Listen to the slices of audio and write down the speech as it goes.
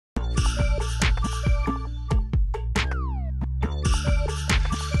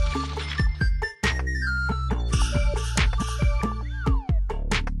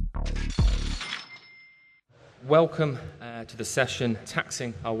Welcome to the session,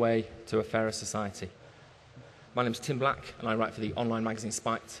 Taxing Our Way to a Fairer Society. My name is Tim Black and I write for the online magazine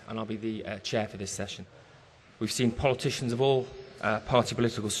Spiked, and I'll be the chair for this session. We've seen politicians of all party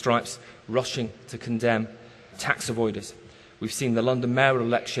political stripes rushing to condemn tax avoiders. We've seen the London mayoral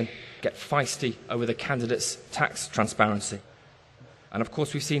election get feisty over the candidates' tax transparency. And of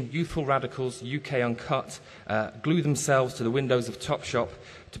course we've seen youthful radicals, UK Uncut, glue themselves to the windows of Topshop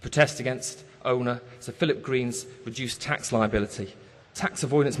to protest against owner Sir Philip Green's reduced tax liability. Tax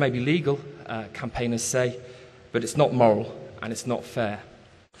avoidance may be legal, campaigners say, but it's not moral and it's not fair.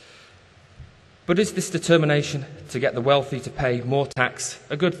 But is this determination to get the wealthy to pay more tax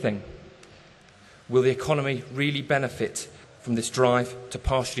a good thing? Will the economy really benefit from this drive to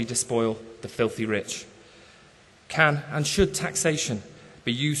partially despoil the filthy rich? Can and should taxation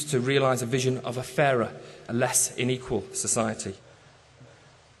be used to realise a vision of a fairer, a less unequal society?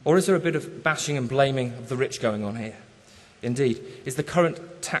 Or is there a bit of bashing and blaming of the rich going on here? Indeed, is the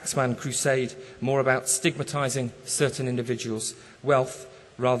current taxman crusade more about stigmatising certain individuals' wealth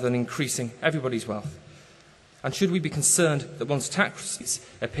rather than increasing everybody's wealth? And should we be concerned that one's tax receipts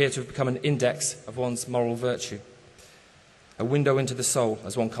appear to have become an index of one's moral virtue? A window into the soul,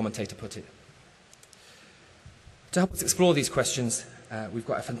 as one commentator put it. To help us explore these questions, we've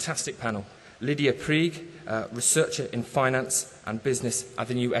got a fantastic panel. Lydia Prieg, researcher in finance and business at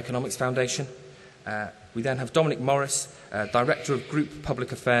the New Economics Foundation. We then have Dominic Morris, Director of Group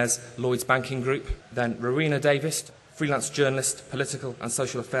Public Affairs, Lloyds Banking Group. Then Rowena Davis, freelance journalist, political and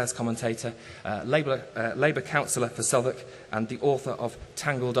social affairs commentator, Labour councillor for Southwark, and the author of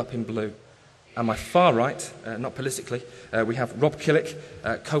Tangled Up in Blue. On my far right, not politically, we have Rob Killick,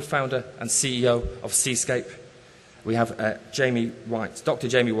 co-founder and CEO of Seascape. We have Dr.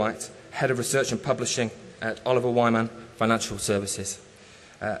 Jamie White, Head of Research and Publishing at Oliver Wyman Financial Services.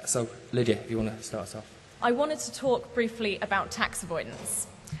 So, Lydia, if you want to start us off. I wanted to talk briefly about tax avoidance.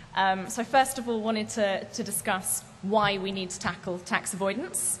 So first of all, wanted to discuss why we need to tackle tax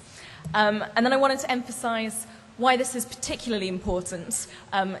avoidance. And then I wanted to emphasise why this is particularly important,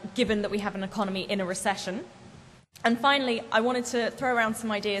 given that we have an economy in a recession. And finally, I wanted to throw around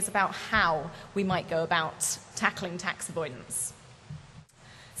some ideas about how we might go about tackling tax avoidance.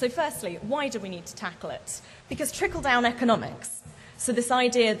 So firstly, why do we need to tackle it? Because trickle-down economics, so this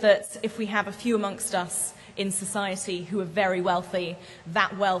idea that if we have a few amongst us in society who are very wealthy,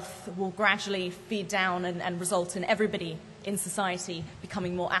 that wealth will gradually feed down and result in everybody in society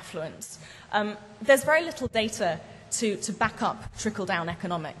becoming more affluent. There's very little data to back up trickle-down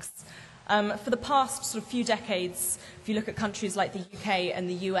economics. For the past sort of few decades, if you look at countries like the UK and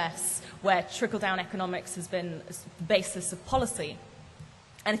the US, where trickle-down economics has been the basis of policy,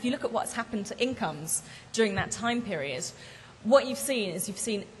 and if you look at what's happened to incomes during that time period, what you've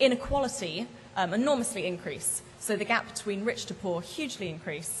seen inequality enormously increase. So the gap between rich to poor hugely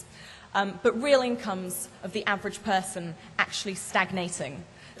increase, but real incomes of the average person actually stagnating.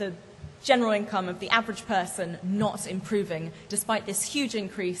 The general income of the average person not improving despite this huge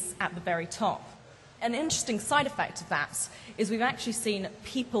increase at the very top. An interesting side effect of that is we've actually seen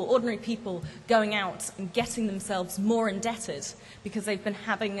people, ordinary people, going out and getting themselves more indebted because they've been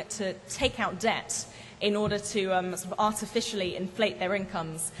having to take out debt in order to sort of artificially inflate their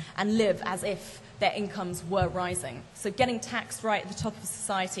incomes and live as if their incomes were rising. So getting taxed right at the top of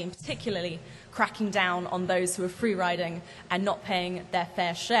society, and particularly cracking down on those who are free riding and not paying their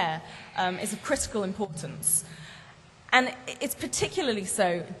fair share, is of critical importance. And it's particularly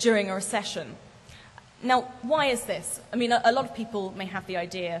so during a recession. Now, why is this? I mean, a lot of people may have the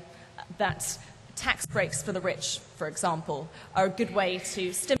idea that tax breaks for the rich, for example, are a good way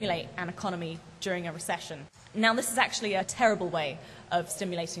to stimulate an economy during a recession. Now, this is actually a terrible way of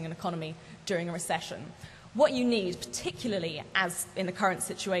stimulating an economy during a recession. What you need, particularly as in the current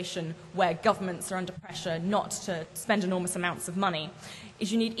situation where governments are under pressure not to spend enormous amounts of money,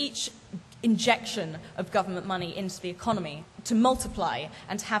 is you need each injection of government money into the economy to multiply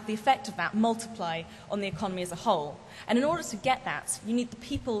and to have the effect of that multiply on the economy as a whole. And in order to get that, you need the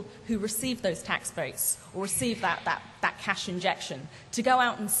people who receive those tax breaks or receive that cash injection to go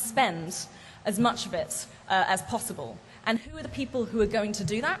out and spend as much of it as possible. And who are the people who are going to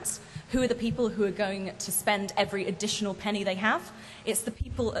do that? Who are the people who are going to spend every additional penny they have? It's the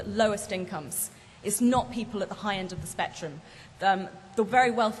people at lowest incomes. It's not people at the high end of the spectrum. The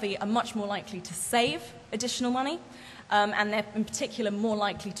very wealthy are much more likely to save additional money, and they're in particular more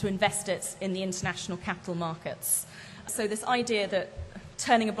likely to invest it in the international capital markets. So this idea that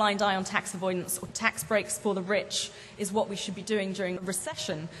turning a blind eye on tax avoidance or tax breaks for the rich is what we should be doing during a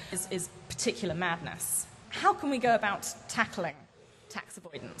recession is particular madness. How can we go about tackling tax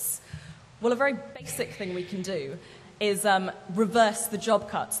avoidance? Well, a very basic thing we can do is reverse the job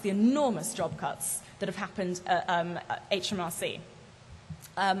cuts, the enormous job cuts that have happened at HMRC.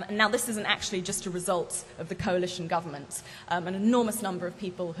 Now, this isn't actually just a result of the coalition government. An enormous number of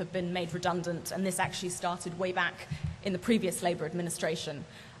people have been made redundant, and this actually started way back in the previous Labour administration.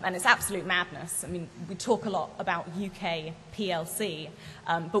 And it's absolute madness. I mean, we talk a lot about UK PLC,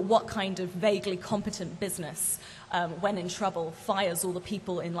 but what kind of vaguely competent business, when in trouble, fires all the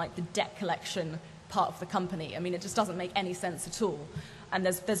people in, like, the debt collection part of the company? I mean, it just doesn't make any sense at all. And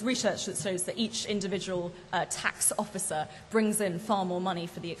there's research that shows that each individual tax officer brings in far more money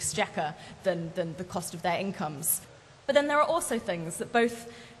for the exchequer than the cost of their incomes. But then there are also things that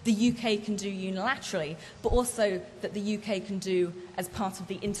both the UK can do unilaterally, but also that the UK can do as part of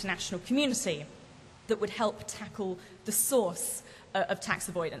the international community that would help tackle the source of tax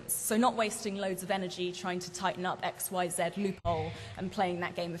avoidance. So not wasting loads of energy trying to tighten up XYZ loophole and playing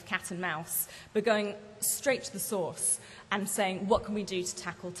that game of cat and mouse, but going straight to the source and saying, what can we do to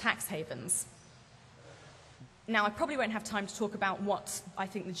tackle tax havens? Now, I probably won't have time to talk about what I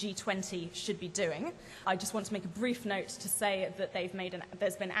think the G20 should be doing. I just want to make a brief note to say that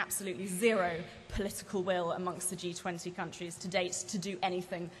there's been absolutely zero political will amongst the G20 countries to date to do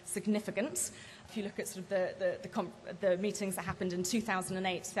anything significant. If you look at sort of the meetings that happened in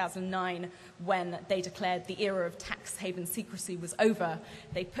 2008, 2009, when they declared the era of tax haven secrecy was over,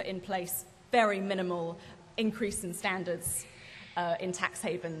 they put in place very minimal increase in standards in tax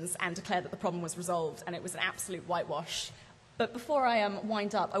havens and declared that the problem was resolved, and it was an absolute whitewash. But before I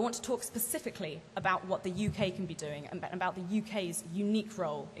wind up, I want to talk specifically about what the UK can be doing and about the UK's unique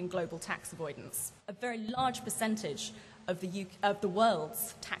role in global tax avoidance. A very large percentage of the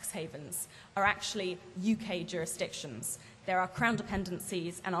world's tax havens are actually UK jurisdictions. There are crown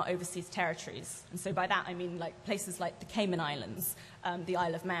dependencies and our overseas territories. And so by that I mean like places like the Cayman Islands, the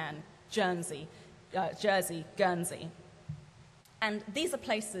Isle of Man, Jersey, Guernsey. And these are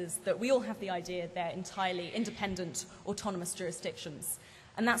places that we all have the idea they're entirely independent, autonomous jurisdictions.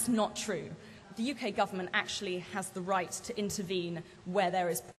 And that's not true. The UK government actually has the right to intervene where there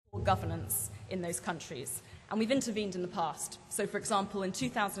is poor governance in those countries. And we've intervened in the past. So, for example, in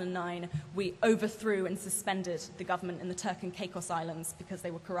 2009, we overthrew and suspended the government in the Turk and Caicos Islands because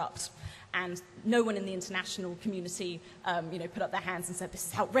they were corrupt. And no one in the international community, put up their hands and said,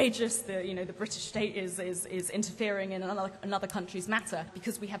 this is outrageous, the British state is interfering in another country's matter,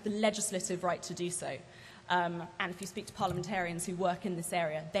 because we have the legislative right to do so. And if you speak to parliamentarians who work in this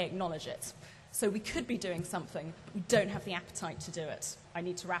area, they acknowledge it. So we could be doing something, but we don't have the appetite to do it. I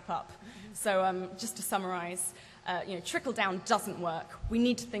need to wrap up. So just to summarize, trickle-down doesn't work. We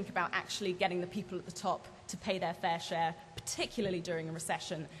need to think about actually getting the people at the top to pay their fair share, particularly during a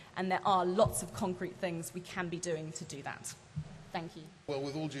recession, and there are lots of concrete things we can be doing to do that. Thank you. Well,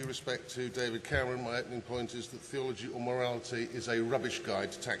 with all due respect to David Cameron, my opening point is that theology or morality is a rubbish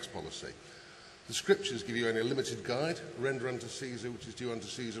guide to tax policy. The scriptures give you only a limited guide: render unto Caesar which is due unto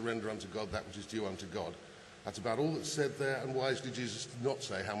Caesar, render unto God that which is due unto God. That's about all that's said there, and wisely Jesus did not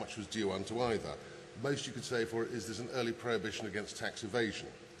say how much was due unto either. The most you could say for it is there's an early prohibition against tax evasion.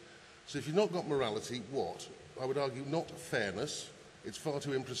 So if you've not got morality, what? I would argue not fairness. It's far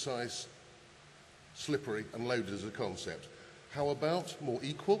too imprecise, slippery and loaded as a concept. How about more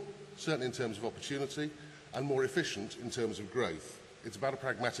equal, certainly in terms of opportunity, and more efficient in terms of growth? It's about a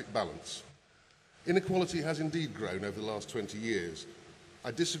pragmatic balance. Inequality has indeed grown over the last 20 years. I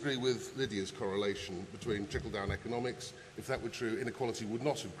disagree with Lydia's correlation between trickle-down economics. If that were true, inequality would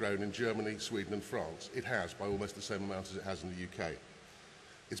not have grown in Germany, Sweden and France. It has, by almost the same amount as it has in the UK.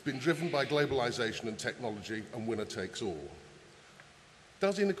 It's been driven by globalisation and technology, and winner takes all.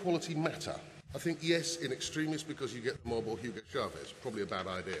 Does inequality matter? I think yes, in extremis, because you get the mob or Hugo Chavez. Probably a bad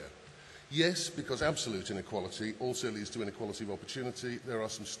idea. Yes, because absolute inequality also leads to inequality of opportunity. There are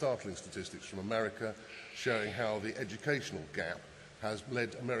some startling statistics from America showing how the educational gap has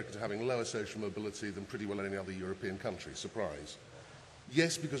led America to having lower social mobility than pretty well any other European country. Surprise.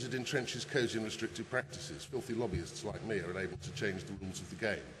 Yes, because it entrenches cosy and restrictive practices. Filthy lobbyists like me are unable to change the rules of the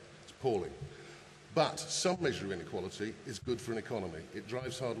game. It's appalling. But some measure of inequality is good for an economy. It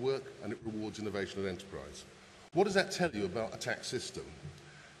drives hard work and it rewards innovation and enterprise. What does that tell you about a tax system?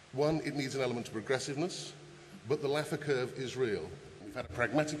 One, it needs an element of progressiveness, but the Laffer curve is real. We've had a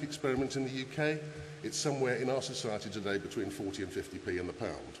pragmatic experiment in the UK. It's somewhere in our society today between 40 and 50p in the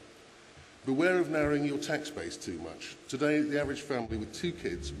pound. Beware of narrowing your tax base too much. Today, the average family with 2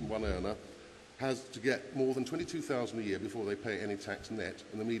 kids and 1 earner has to get more than $22,000 a year before they pay any tax net,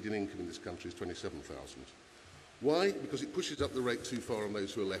 and the median income in this country is $27,000. Why? Because it pushes up the rate too far on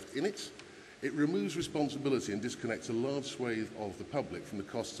those who are left in it. It removes responsibility and disconnects a large swathe of the public from the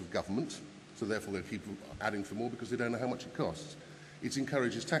costs of government, so therefore they keep adding for more because they don't know how much it costs. It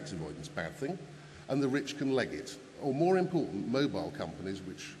encourages tax avoidance, bad thing, and the rich can leg it. Or more important, mobile companies,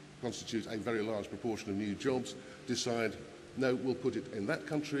 which constitute a very large proportion of new jobs, decide, no, we'll put it in that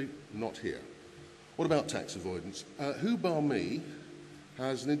country, not here. What about tax avoidance? Who bar me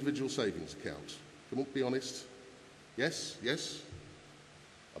has an individual savings account? Come on, be honest. Yes? Yes?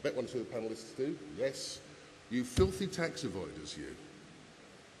 I bet one or two of the panellists do. Yes? You filthy tax avoiders, you.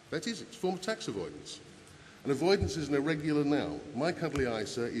 That is, it's a form of tax avoidance. And avoidance is an irregular noun. My cuddly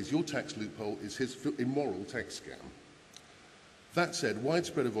ISA is your tax loophole, is his immoral tax scam. That said,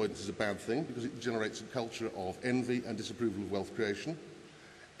 widespread avoidance is a bad thing because it generates a culture of envy and disapproval of wealth creation.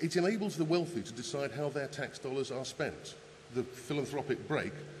 It enables the wealthy to decide how their tax dollars are spent. The philanthropic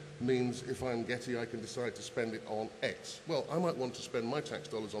break means if I'm Getty, I can decide to spend it on X. Well, I might want to spend my tax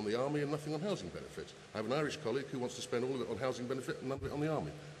dollars on the army and nothing on housing benefit. I have an Irish colleague who wants to spend all of it on housing benefit and none of it on the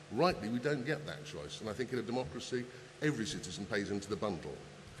army. Rightly, we don't get that choice, and I think in a democracy, every citizen pays into the bundle.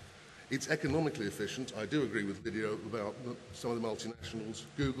 It's economically efficient. I do agree with Lydia about some of the multinationals.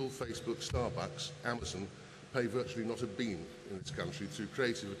 Google, Facebook, Starbucks, Amazon pay virtually not a bean in this country through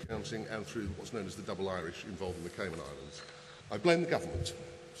creative accounting and through what's known as the double Irish involving the Cayman Islands. I blame the government.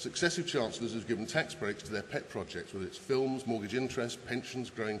 Successive chancellors have given tax breaks to their pet projects, whether it's films, mortgage interest, pensions,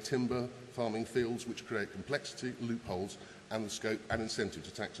 growing timber, farming fields, which create complexity, loopholes, and the scope and incentive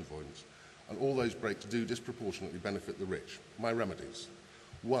to tax avoidance. And all those breaks do disproportionately benefit the rich. My remedies.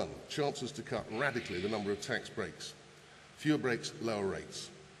 1. Chancellors to cut radically the number of tax breaks. Fewer breaks, lower rates.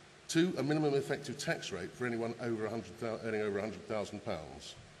 2. A minimum effective tax rate for anyone earning over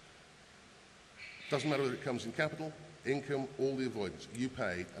 £100,000. Doesn't matter whether it comes in capital, income, all the avoidance. You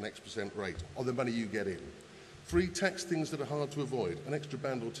pay an X% rate on the money you get in. 3. Tax things that are hard to avoid. An extra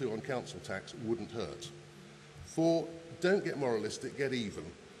band or two on council tax wouldn't hurt. 4. Don't get moralistic, get even.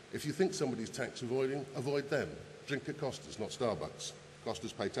 If you think somebody's tax avoiding, avoid them. Drink at Costa's, not Starbucks.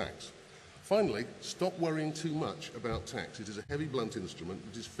 Costa's pay tax. Finally, stop worrying too much about tax. It is a heavy, blunt instrument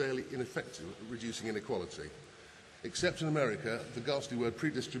that is fairly ineffective at reducing inequality. Except in America, the ghastly word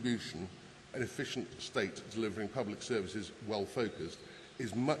predistribution, an efficient state delivering public services well-focused,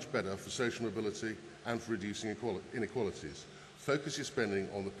 is much better for social mobility and for reducing inequalities. Focus your spending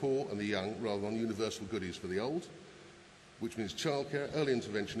on the poor and the young rather than on universal goodies for the old, which means childcare, early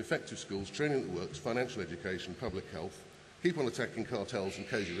intervention, effective schools, training that works, financial education, public health. Keep on attacking cartels and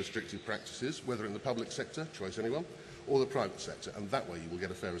cosy restrictive practices, whether in the public sector, choice anyone, or the private sector, and that way you will get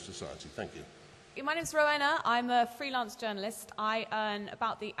a fairer society. Thank you. My name's Rowena. I'm a freelance journalist. I earn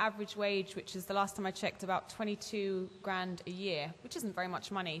about the average wage, which is the last time I checked, about 22 grand a year, which isn't very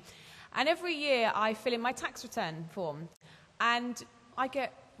much money. And every year I fill in my tax return form, and I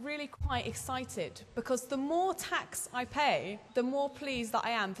get really quite excited because the more tax I pay, the more pleased that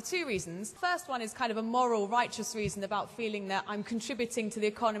I am for two reasons. First one is kind of a moral, righteous reason about feeling that I'm contributing to the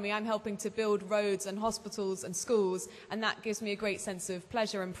economy, I'm helping to build roads and hospitals and schools, and that gives me a great sense of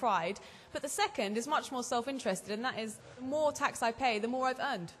pleasure and pride. But the second is much more self-interested, and that is the more tax I pay, the more I've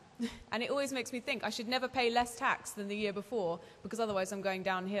earned. And it always makes me think I should never pay less tax than the year before, because otherwise I'm going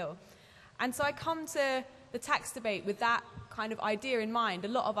downhill. And so I come to the tax debate with that kind of idea in mind. A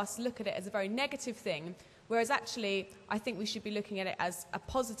lot of us look at it as a very negative thing, whereas actually I think we should be looking at it as a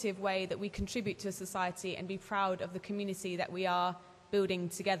positive way that we contribute to a society and be proud of the community that we are building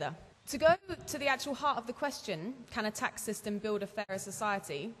together. To go to the actual heart of the question, can a tax system build a fairer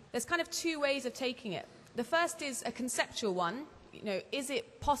society? There's kind of two ways of taking it. The first is a conceptual one. You know, is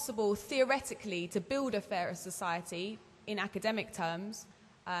it possible theoretically to build a fairer society in academic terms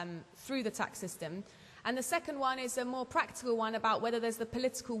through the tax system? And the second one is a more practical one about whether there's the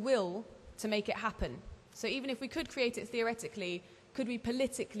political will to make it happen. So even if we could create it theoretically, could we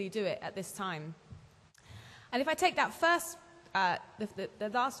politically do it at this time? And if I take that first, the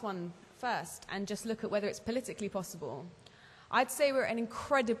last one first, and just look at whether it's politically possible, I'd say we're at an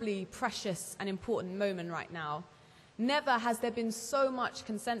incredibly precious and important moment right now. Never has there been so much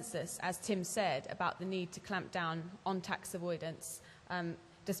consensus, as Tim said, about the need to clamp down on tax avoidance,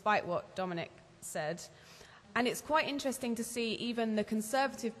 despite what Dominic said. And it's quite interesting to see even the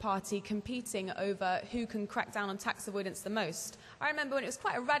Conservative Party competing over who can crack down on tax avoidance the most. I remember when it was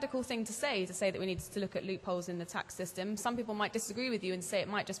quite a radical thing to say that we needed to look at loopholes in the tax system. Some people might disagree with you and say it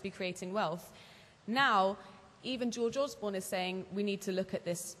might just be creating wealth. Now, even George Osborne is saying we need to look at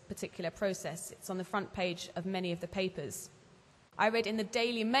this particular process. It's on the front page of many of the papers. I read in the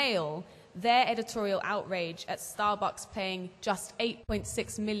Daily Mail their editorial outrage at Starbucks paying just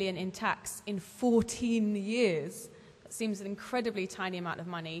 8.6 million in tax in 14 years. That seems an incredibly tiny amount of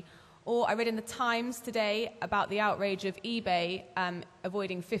money. Or I read in the Times today about the outrage of eBay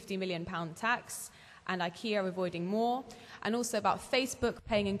avoiding £50 million tax, and IKEA avoiding more, and also about Facebook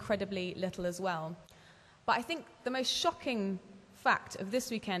paying incredibly little as well. But I think the most shocking fact of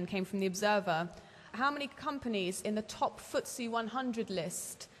this weekend came from The Observer. How many companies in the top FTSE 100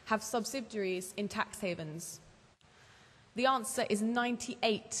 list have subsidiaries in tax havens? The answer is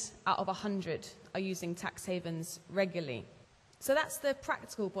 98 out of 100 are using tax havens regularly. So that's the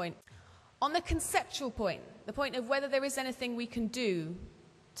practical point. On the conceptual point, the point of whether there is anything we can do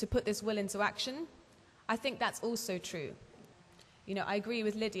to put this will into action, I think that's also true. You know, I agree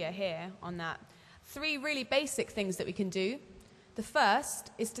with Lydia here on that. 3 really basic things that we can do. The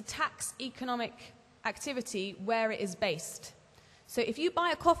first is to tax economic activity where it is based. So if you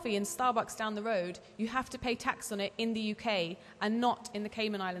buy a coffee in Starbucks down the road, you have to pay tax on it in the UK and not in the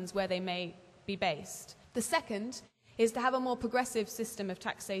Cayman Islands where they may be based. The second is to have a more progressive system of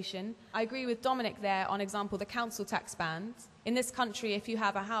taxation. I agree with Dominic there on example, the council tax band. In this country, if you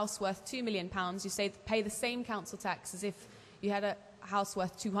have a house worth £2 million, you pay the same council tax as if you had a house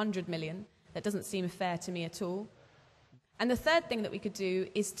worth 200 million. That doesn't seem fair to me at all. And the third thing that we could do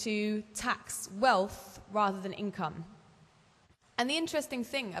is to tax wealth rather than income. And the interesting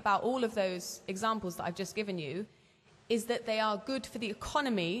thing about all of those examples that I've just given you is that they are good for the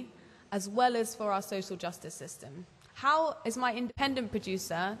economy as well as for our social justice system. How is my independent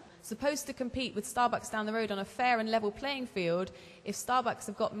producer supposed to compete with Starbucks down the road on a fair and level playing field if Starbucks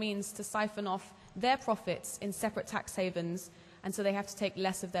have got means to siphon off their profits in separate tax havens, and so they have to take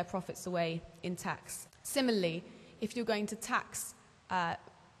less of their profits away in tax? Similarly, if you're going to tax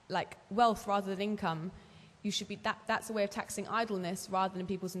like wealth rather than income, you should be that's a way of taxing idleness rather than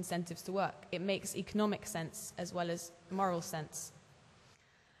people's incentives to work. It makes economic sense as well as moral sense.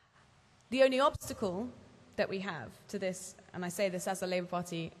 The only obstacle that we have to this, and I say this as a Labour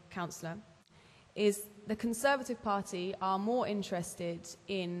Party councillor, is the Conservative Party are more interested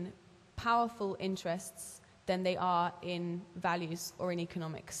in powerful interests than they are in values or in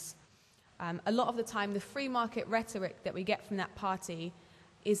economics. A lot of the time, the free market rhetoric that we get from that party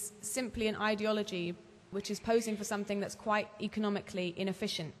is simply an ideology which is posing for something that's quite economically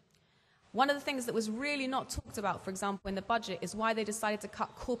inefficient. One of the things that was really not talked about, for example, in the budget is why they decided to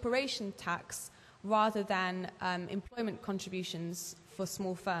cut corporation tax rather than employment contributions for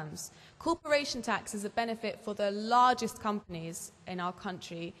small firms. Corporation tax is a benefit for the largest companies in our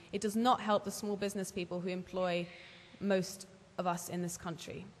country. It does not help the small business people who employ most of us in this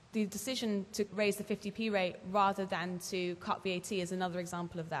country. The decision to raise the 50p rate rather than to cut VAT is another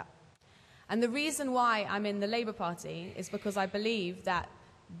example of that. And the reason why I'm in the Labour Party is because I believe that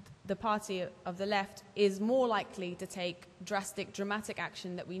the party of the left is more likely to take drastic, dramatic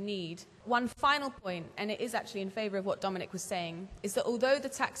action that we need. One final point, and it is actually in favour of what Dominic was saying, is that although the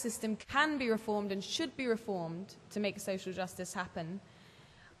tax system can be reformed and should be reformed to make social justice happen,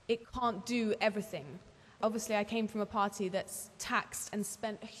 it can't do everything. Obviously, I came from a party that's taxed and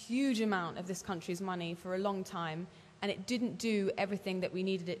spent a huge amount of this country's money for a long time, and it didn't do everything that we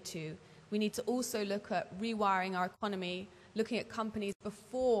needed it to. We need to also look at rewiring our economy, looking at companies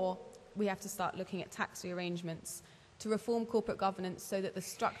before we have to start looking at tax rearrangements, to reform corporate governance so that the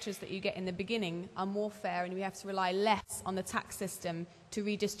structures that you get in the beginning are more fair and we have to rely less on the tax system to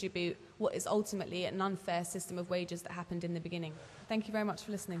redistribute what is ultimately an unfair system of wages that happened in the beginning. Thank you very much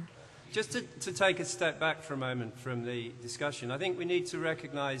for listening. Just to take a step back for a moment from the discussion, I think we need to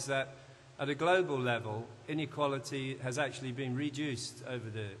recognise that at a global level, inequality has actually been reduced over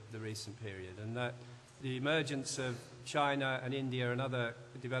the recent period, and that the emergence of China and India and other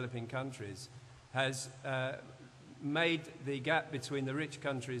developing countries has made the gap between the rich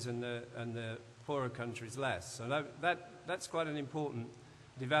countries and the poorer countries less. So that's quite an important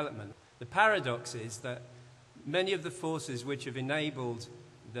development. The paradox is that many of the forces which have enabled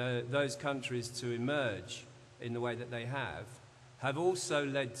those countries to emerge in the way that they have also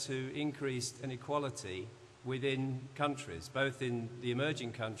led to increased inequality within countries, both in the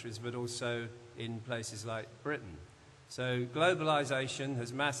emerging countries but also in places like Britain. So globalization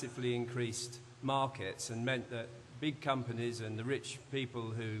has massively increased markets and meant that big companies and the rich people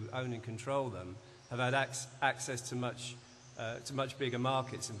who own and control them have had access to much bigger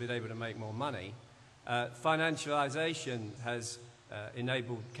markets and been able to make more money. Financialization has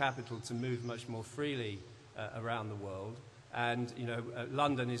enabled capital to move much more freely around the world. And,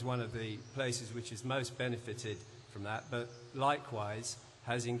 London is one of the places which has most benefited from that, but likewise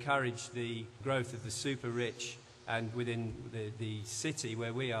has encouraged the growth of the super rich and within the city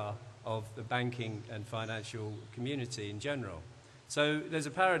where we are, of the banking and financial community in general. So there's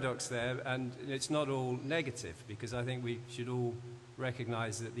a paradox there, and it's not all negative, because I think we should all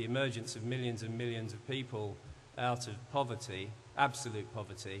recognize that the emergence of millions and millions of people out of poverty, absolute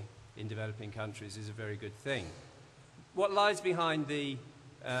poverty, in developing countries is a very good thing. What lies behind the,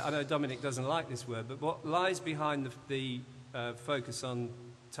 I know Dominic doesn't like this word, but what lies behind the focus on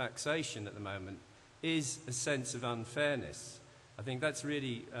taxation at the moment is a sense of unfairness. I think that's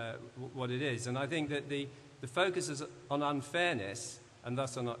really what it is. And I think that the focus on unfairness, and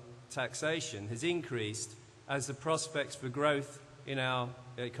thus on taxation, has increased as the prospects for growth in our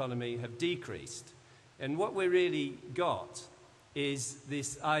economy have decreased. And what we really got is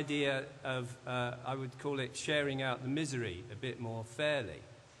this idea of, I would call it, sharing out the misery a bit more fairly.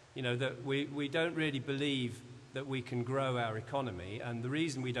 You know, that we don't really believe that we can grow our economy, and the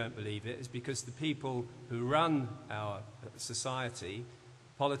reason we don't believe it is because the people who run our society,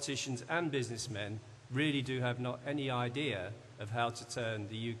 politicians and businessmen, really do have not any idea of how to turn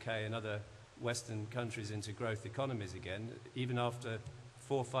the UK and other Western countries into growth economies again, even after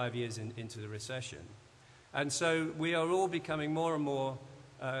 4 or 5 years into the recession. And so we are all becoming more and more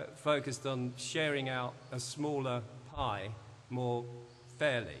focused on sharing out a smaller pie more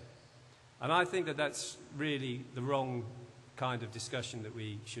fairly. And I think that that's really the wrong kind of discussion that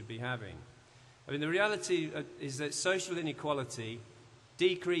we should be having. I mean, the reality is that social inequality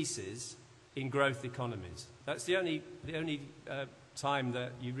decreases in growth economies. That's the only time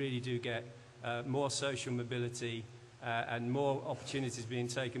that you really do get more social mobility and more opportunities being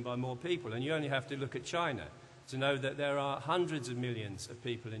taken by more people. And you only have to look at China to know that there are hundreds of millions of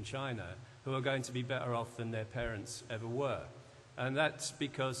people in China who are going to be better off than their parents ever were. And that's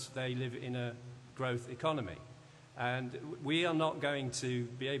because they live in a growth economy. And we are not going to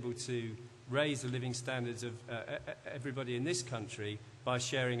be able to raise the living standards of everybody in this country by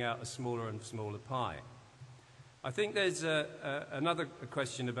sharing out a smaller and smaller pie. I think there's another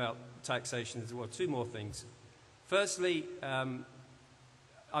question about taxation as well, 2 more things. Firstly,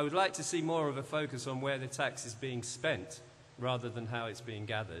 I would like to see more of a focus on where the tax is being spent rather than how it's being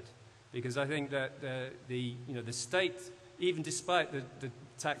gathered, because I think that the state, even despite the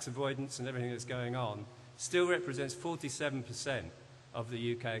tax avoidance and everything that's going on, still represents 47% of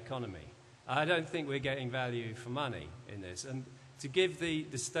the UK economy. I don't think we're getting value for money in this. And to give the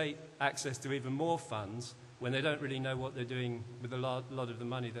state access to even more funds when they don't really know what they're doing with a lot of the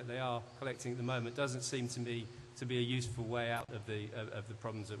money that they are collecting at the moment doesn't seem to me to be a useful way out of the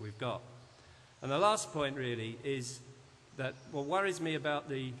problems that we've got. And the last point really is that what worries me about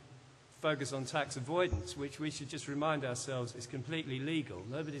the focus on tax avoidance, which we should just remind ourselves is completely legal,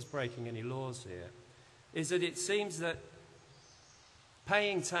 nobody's breaking any laws here, is that it seems that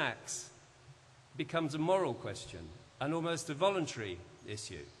paying tax becomes a moral question and almost a voluntary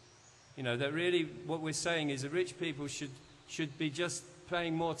issue. You know, that really what we're saying is that rich people should be just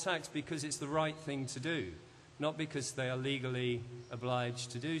paying more tax because it's the right thing to do, not because they are legally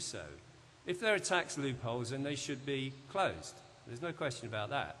obliged to do so. If there are tax loopholes, then they should be closed. There's no question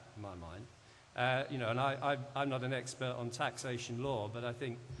about that in my mind. You know, and I'm not an expert on taxation law, but I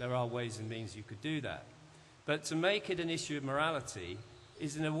think there are ways and means you could do that. But to make it an issue of morality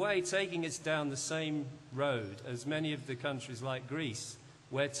is in a way taking us down the same road as many of the countries like Greece,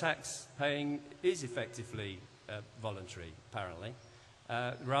 where tax paying is effectively voluntary, apparently,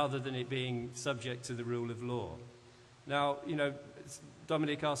 rather than it being subject to the rule of law. Now, you know,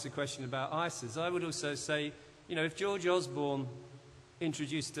 Dominic asked a question about ISAs. I would also say, you know, if George Osborne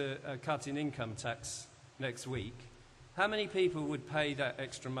introduced a cut in income tax next week, how many people would pay that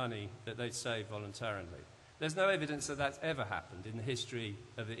extra money that they'd save voluntarily? There's no evidence that that's ever happened in the history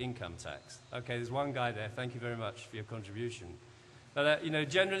of the income tax. Okay, there's one guy there. Thank you very much for your contribution. But, you know,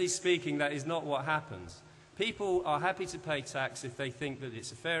 generally speaking, that is not what happens. People are happy to pay tax if they think that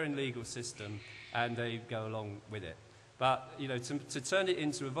it's a fair and legal system and they go along with it. But, you know, to turn it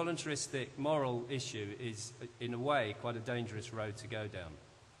into a voluntaristic moral issue is, in a way, quite a dangerous road to go down.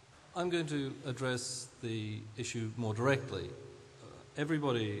 I'm going to address the issue more directly.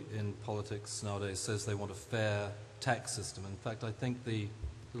 Everybody in politics nowadays says they want a fair tax system. In fact, I think the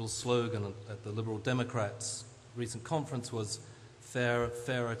little slogan at the Liberal Democrats' recent conference was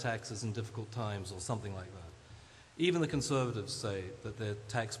fairer taxes in difficult times, or something like that. Even the Conservatives say that their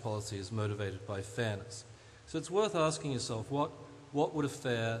tax policy is motivated by fairness. So it's worth asking yourself, what would a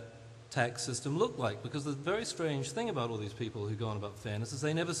fair tax system look like? Because the very strange thing about all these people who go on about fairness is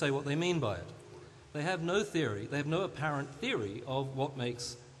they never say what they mean by it. They have no theory, they have no apparent theory of what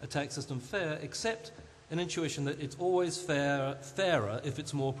makes a tax system fair, except an intuition that it's always fairer if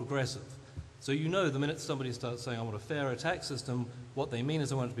it's more progressive. So you know the minute somebody starts saying, I want a fairer tax system, what they mean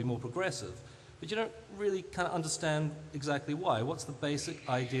is I want it to be more progressive. but you don't really kind of understand exactly why. What's the basic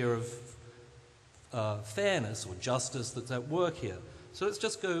idea of fairness or justice that's at work here? So let's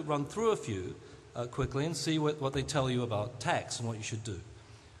just go run through a few quickly and see what they tell you about tax and what you should do.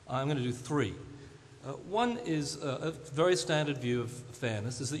 I'm going to do three. One is a very standard view of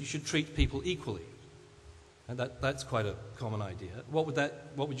fairness is that you should treat people equally. And that's quite a common idea. What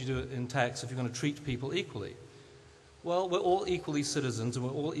would you do in tax if you're going to treat people equally? Well, we're all equally citizens and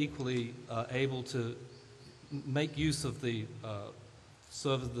we're all equally able to make use of the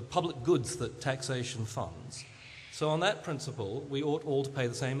public goods that taxation funds. So on that principle, we ought all to pay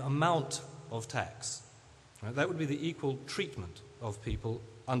the same amount of tax. Right? That would be the equal treatment of people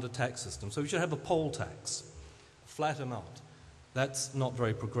under tax system. So we should have a poll tax, a flat amount. That's not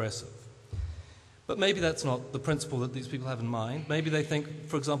very progressive. But maybe that's not the principle that these people have in mind. Maybe they think,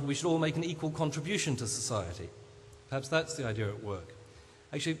 for example, we should all make an equal contribution to society. Perhaps that's the idea at work.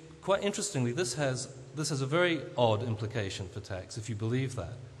 Actually, quite interestingly, this has a very odd implication for tax, if you believe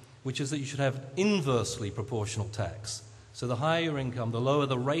that, which is that you should have inversely proportional tax. So the higher your income, the lower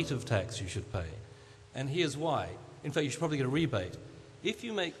the rate of tax you should pay. And here's why. In fact, you should probably get a rebate. If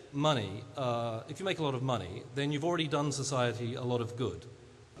you make money, if you make a lot of money, then you've already done society a lot of good.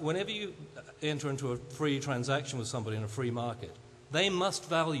 Whenever you enter into a free transaction with somebody in a free market, they must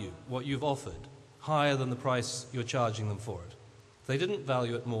value what you've offered higher than the price you're charging them for it. If they didn't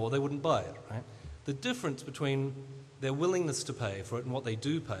value it more, they wouldn't buy it, right? The difference between their willingness to pay for it and what they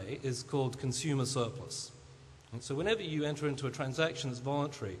do pay is called consumer surplus. And so whenever you enter into a transaction that's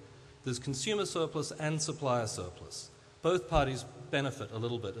voluntary, there's consumer surplus and supplier surplus. Both parties benefit a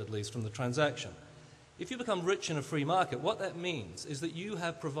little bit, at least, from the transaction. If you become rich in a free market, what that means is that you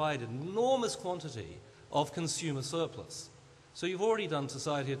have provided an enormous quantity of consumer surplus. So you've already done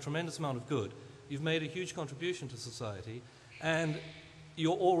society a tremendous amount of good. You've made a huge contribution to society, and you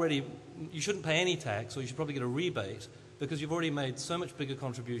shouldn't pay any tax, or you should probably get a rebate, because you've already made so much bigger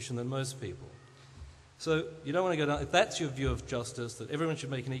contribution than most people. So you don't want to go down, if that's your view of justice, that everyone should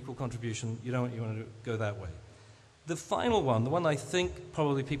make an equal contribution, you want to go that way. The final one, the one I think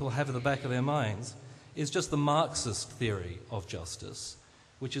probably people have at the back of their minds, is just the Marxist theory of justice,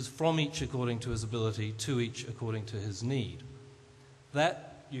 which is from each according to his ability, to each according to his need.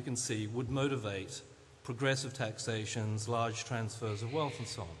 That, you can see, would motivate progressive taxations, large transfers of wealth, and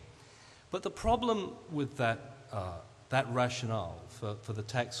so on. But the problem with that rationale for the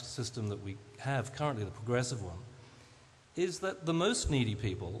tax system that we have currently, the progressive one, is that the most needy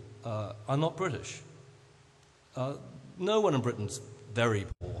people are not British. No one in Britain's very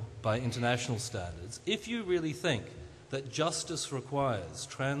poor by international standards. If you really think that justice requires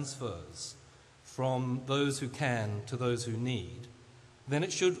transfers from those who can to those who need, then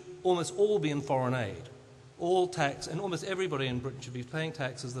it should almost all be in foreign aid. All tax, and almost everybody in Britain should be paying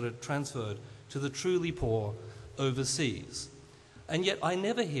taxes that are transferred to the truly poor overseas. And yet I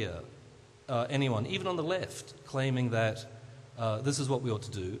never hear anyone, even on the left, claiming that this is what we ought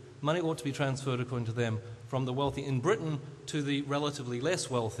to do. Money ought to be transferred, according to them, from the wealthy in Britain to the relatively less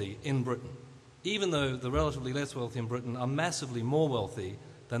wealthy in Britain, even though the relatively less wealthy in Britain are massively more wealthy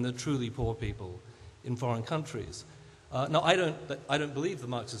than the truly poor people in foreign countries. Now, I don't believe the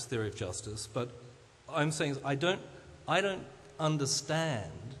Marxist theory of justice, but I'm saying I don't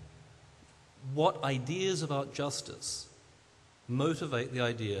understand what ideas about justice motivate the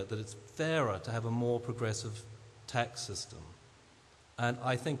idea that it's fairer to have a more progressive tax system. And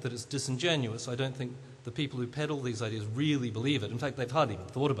I think that it's disingenuous. I don't think the people who peddle these ideas really believe it. In fact, they've hardly even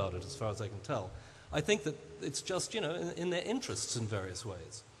thought about it, as far as I can tell. I think that it's just, in their interests in various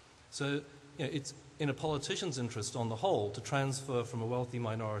ways. So, it's in a politician's interest on the whole to transfer from a wealthy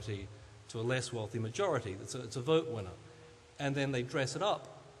minority to a less wealthy majority. It's a vote winner. And then they dress it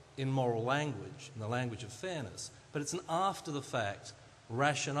up in moral language, in the language of fairness. But it's an after-the-fact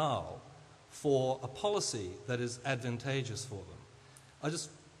rationale for a policy that is advantageous for them. I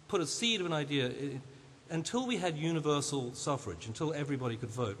just put a seed of an idea. Until we had universal suffrage, until everybody could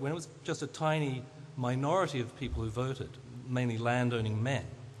vote, when it was just a tiny minority of people who voted, mainly landowning men,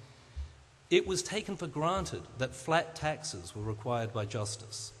 it was taken for granted that flat taxes were required by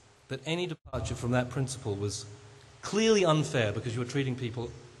justice, that any departure from that principle was clearly unfair because you were treating people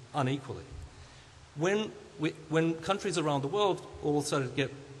unequally. When countries around the world all started to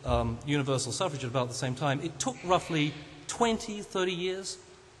get universal suffrage at about the same time, it took roughly 20, 30 years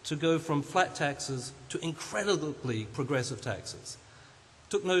to go from flat taxes to incredibly progressive taxes.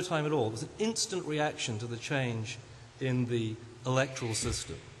 It took no time at all. It was an instant reaction to the change in the electoral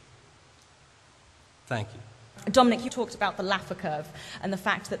system. Thank you. Dominic, you talked about the Laffer curve and the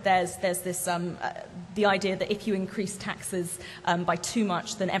fact that there's this the idea that if you increase taxes by too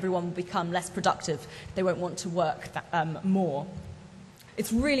much, then everyone will become less productive. They won't want to work more.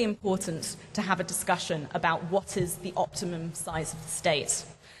 It's really important to have a discussion about what is the optimum size of the state.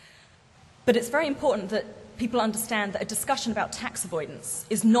 But it's very important that people understand that a discussion about tax avoidance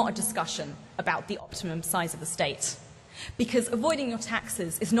is not a discussion about the optimum size of the state. Because avoiding your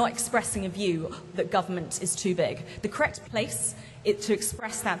taxes is not expressing a view that government is too big. The correct place to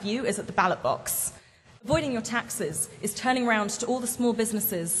express that view is at the ballot box. Avoiding your taxes is turning around to all the small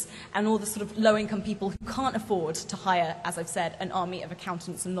businesses and all the sort of low-income people who can't afford to hire, as I've said, an army of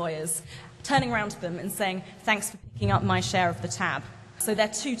accountants and lawyers, turning around to them and saying, thanks for picking up my share of the tab. So they're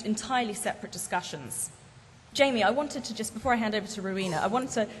two entirely separate discussions. Jamie, I wanted to just, before I hand over to Rowena, I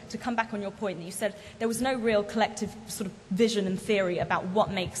wanted to come back on your point that you said there was no real collective sort of vision and theory about what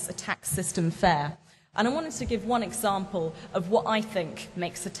makes a tax system fair. And I wanted to give one example of what I think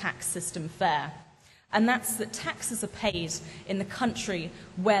makes a tax system fair. And that's that taxes are paid in the country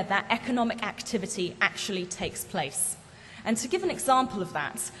where that economic activity actually takes place. And to give an example of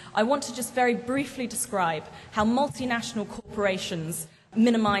that, I want to just very briefly describe how multinational corporations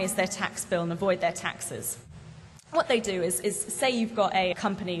minimize their tax bill and avoid their taxes. What they do is say you've got a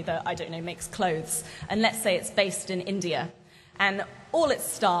company that, I don't know, makes clothes, and let's say it's based in India, and all its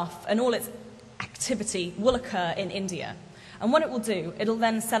staff and all its activity will occur in India. And what it will do, it'll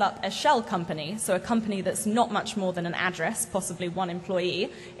then set up a shell company, so a company that's not much more than an address, possibly one employee,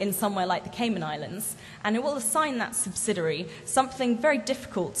 in somewhere like the Cayman Islands, and it will assign that subsidiary something very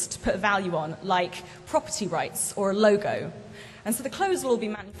difficult to put a value on, like property rights or a logo. And so the clothes will all be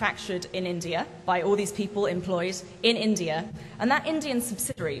manufactured in India by all these people employed in India, and that Indian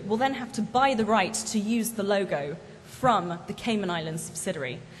subsidiary will then have to buy the right to use the logo from the Cayman Islands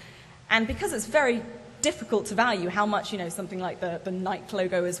subsidiary. And because it's very difficult to value how much, something like the Nike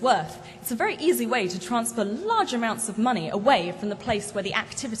logo is worth, it's a very easy way to transfer large amounts of money away from the place where the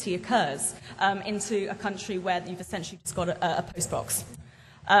activity occurs into a country where you've essentially just got a postbox.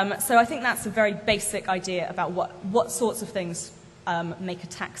 So I think that's a very basic idea about what sorts of things make a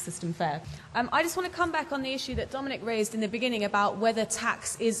tax system fair. I just want to come back on the issue that Dominic raised in the beginning about whether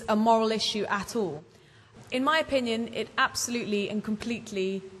tax is a moral issue at all. In my opinion, it absolutely and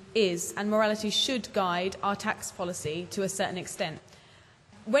completely is, and morality should guide our tax policy to a certain extent.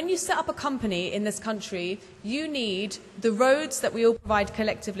 When you set up a company in this country, you need the roads that we all provide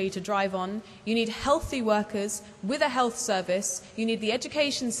collectively to drive on, you need healthy workers with a health service, you need the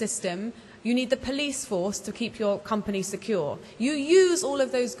education system, you need the police force to keep your company secure. You use all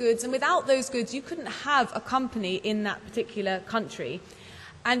of those goods, and without those goods you couldn't have a company in that particular country.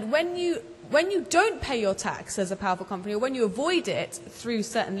 And when you don't pay your tax as a powerful company, or when you avoid it through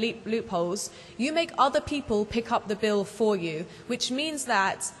certain loopholes, you make other people pick up the bill for you, which means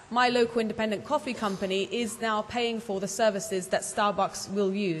that my local independent coffee company is now paying for the services that Starbucks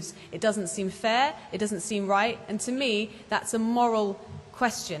will use. It doesn't seem fair, it doesn't seem right, and to me, that's a moral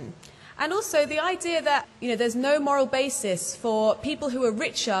question. And also the idea that there's no moral basis for people who are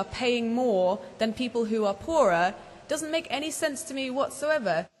richer paying more than people who are poorer doesn't make any sense to me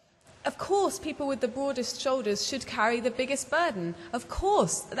whatsoever. Of course, people with the broadest shoulders should carry the biggest burden. Of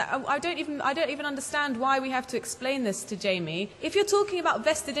course. I don't even understand why we have to explain this to Jamie. If you're talking about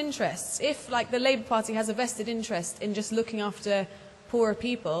vested interests, if, like, the Labour Party has a vested interest in just looking after poorer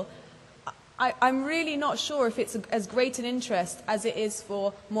people, I'm really not sure if it's as great an interest as it is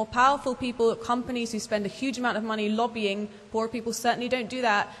for more powerful people, companies who spend a huge amount of money lobbying. Poor people certainly don't do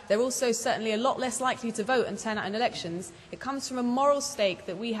that. They're also certainly a lot less likely to vote and turn out in elections. It comes from a moral stake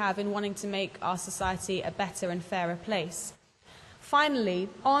that we have in wanting to make our society a better and fairer place. Finally,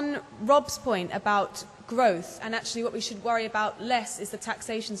 on Rob's point about growth, and actually what we should worry about less is the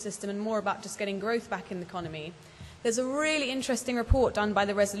taxation system and more about just getting growth back in the economy. There's a really interesting report done by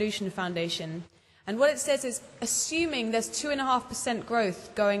the Resolution Foundation, and what it says is, assuming there's 2.5% growth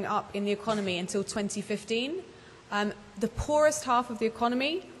going up in the economy until 2015, the poorest half of the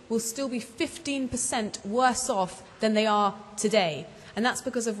economy will still be 15% worse off than they are today. And that's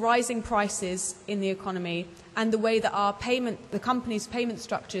because of rising prices in the economy and the way that the company's payment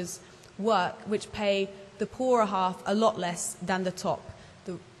structures work, which pay the poorer half a lot less than the top.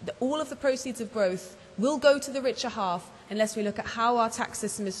 All of the proceeds of growth will go to the richer half unless we look at how our tax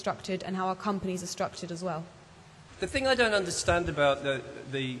system is structured and how our companies are structured as well. The thing I don't understand about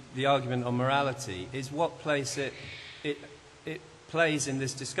the argument on morality is what place it plays in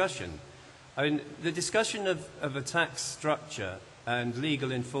this discussion. I mean, the discussion of a tax structure and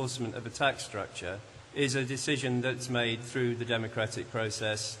legal enforcement of a tax structure is a decision that's made through the democratic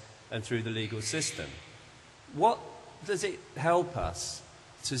process and through the legal system. what does it help us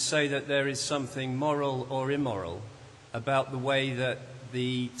to say that there is something moral or immoral about the way that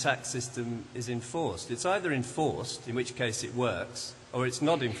the tax system is enforced? It's either enforced, in which case it works, or it's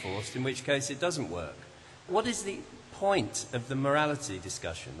not enforced, in which case it doesn't work. What is the point of the morality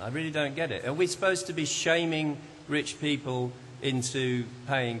discussion? I really don't get it. Are we supposed to be shaming rich people into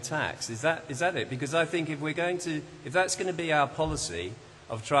paying tax? Is that it? Because I think if that's going to be our policy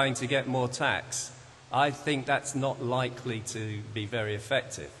of trying to get more tax, I think that's not likely to be very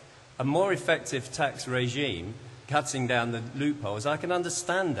effective. A more effective tax regime, cutting down the loopholes, I can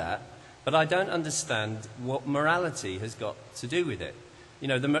understand that, but I don't understand what morality has got to do with it. You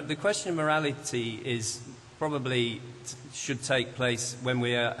know, the question of morality is probably should take place when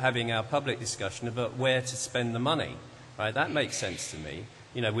we are having our public discussion about where to spend the money. Right? That makes sense to me.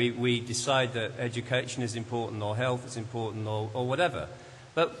 You know, we decide that education is important or health is important or whatever.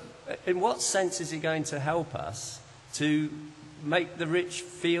 But in what sense is it going to help us to make the rich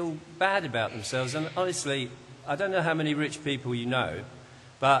feel bad about themselves? And honestly, I don't know how many rich people you know,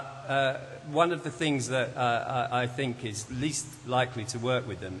 but one of the things that I think is least likely to work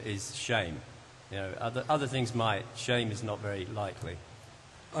with them is shame. You know, other things might. Shame is not very likely.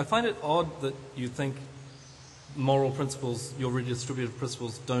 I find it odd that you think moral principles, your redistributive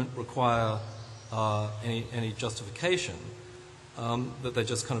principles, don't require any justification, that they're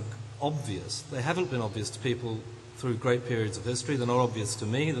just kind of obvious. They haven't been obvious to people through great periods of history. They're not obvious to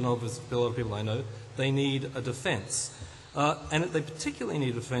me. They're not obvious to a lot of people I know. They need a defense. And they particularly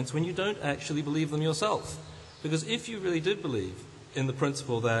need a defense when you don't actually believe them yourself. Because if you really did believe in the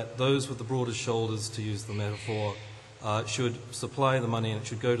principle that those with the broadest shoulders, to use the metaphor, should supply the money and it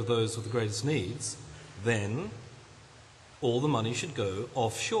should go to those with the greatest needs, then all the money should go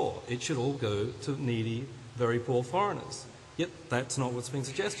offshore. It should all go to needy, very poor foreigners. Yet that's not what's being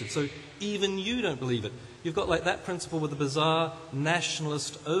suggested. So even you don't believe it. You've got like that principle with a bizarre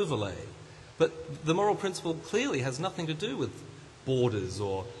nationalist overlay. But the moral principle clearly has nothing to do with borders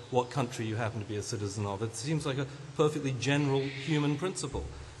or what country you happen to be a citizen of. It seems like a perfectly general human principle.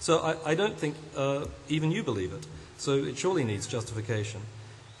 So I don't think even you believe it. So it surely needs justification.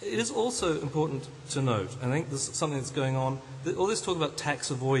 It is also important to note, and I think this is something that's going on, that all this talk about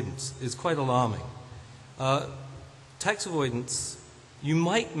tax avoidance is quite alarming. Tax avoidance, you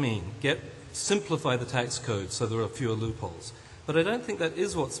might mean simplify the tax code so there are fewer loopholes. But I don't think that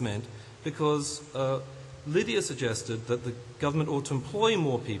is what's meant, because Lydia suggested that the government ought to employ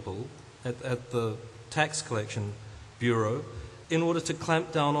more people at the tax collection bureau in order to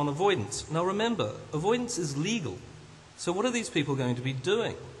clamp down on avoidance. Now remember, avoidance is legal. So what are these people going to be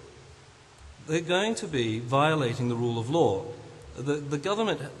doing? They're going to be violating the rule of law. The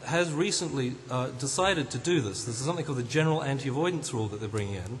government has recently decided to do this. This is something called the General Anti-Avoidance Rule that they're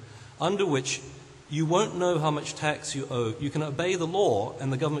bringing in, under which you won't know how much tax you owe. You can obey the law,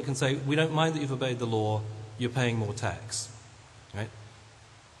 and the government can say, we don't mind that you've obeyed the law, you're paying more tax. Right?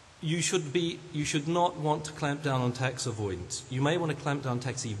 You should not want to clamp down on tax avoidance. You may want to clamp down on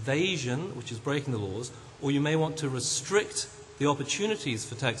tax evasion, which is breaking the laws, or you may want to restrict the opportunities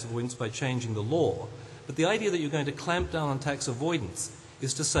for tax avoidance by changing the law. But the idea that you're going to clamp down on tax avoidance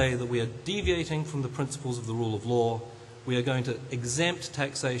is to say that we are deviating from the principles of the rule of law. We are going to exempt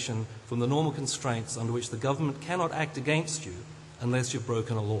taxation from the normal constraints under which the government cannot act against you unless you've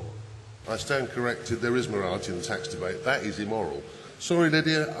broken a law. I stand corrected. There is morality in the tax debate. That is immoral. Sorry,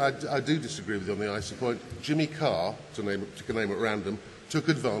 Lydia, I do disagree with you on the ICE point. Jimmy Carr, to name at random, took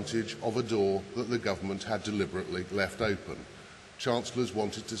advantage of a door that the government had deliberately left open. Chancellors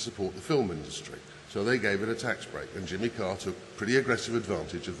wanted to support the film industry, so they gave it a tax break, and Jimmy Carr took pretty aggressive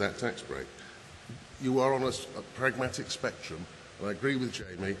advantage of that tax break. You are on a pragmatic spectrum, and I agree with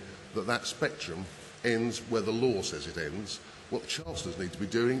Jamie that that spectrum ends where the law says it ends. What the Chancellors need to be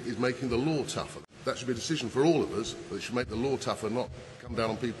doing is making the law tougher. That should be a decision for all of us, but it should make the law tougher, not come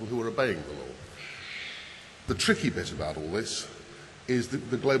down on people who are obeying the law. The tricky bit about all this is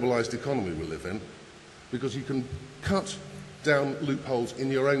the globalised economy we live in, because you can cut down loopholes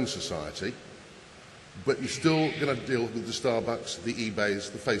in your own society, but you're still going to deal with the Starbucks, the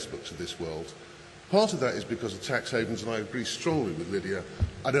eBays, the Facebooks of this world. Part of that is because of tax havens, and I agree strongly with Lydia.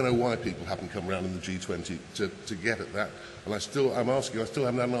 I don't know why people haven't come around in the G20 to get at that, and I still haven't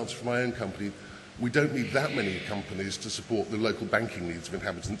had an answer from my own company. We don't need that many companies to support the local banking needs of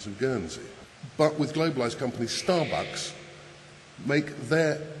inhabitants of Guernsey. But with globalised companies, Starbucks make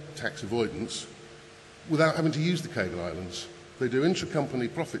their tax avoidance without having to use the Cayman Islands. They do intra-company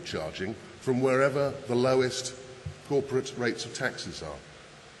profit charging from wherever the lowest corporate rates of taxes are.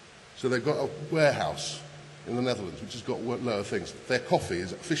 So they've got a warehouse in the Netherlands which has got lower things. Their coffee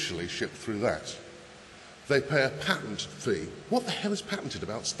is officially shipped through that. They pay a patent fee. What the hell is patented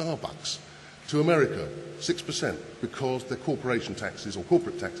about Starbucks? To America, 6%, because their corporation taxes or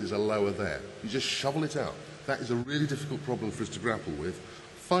corporate taxes are lower there. You just shovel it out. That is a really difficult problem for us to grapple with.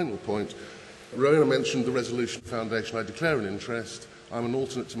 Final point, Rowena mentioned the Resolution Foundation. I declare an interest. I'm an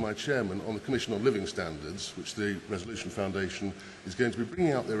alternate to my chairman on the Commission on Living Standards, which the Resolution Foundation is going to be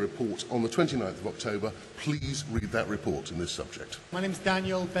bringing out their report on the 29th of October. Please read that report in this subject. My name is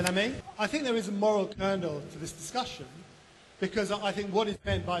Daniel Benami. I think there is a moral kernel to this discussion, because I think what is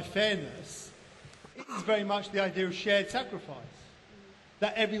meant by fairness is very much the idea of shared sacrifice,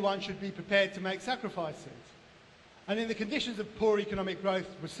 that everyone should be prepared to make sacrifices. And in the conditions of poor economic growth,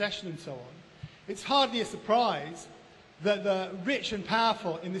 recession and so on, it's hardly a surprise that the rich and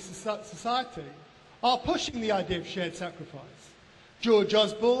powerful in this society are pushing the idea of shared sacrifice. George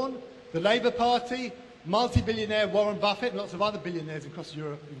Osborne, the Labour Party, multi-billionaire Warren Buffett, and lots of other billionaires across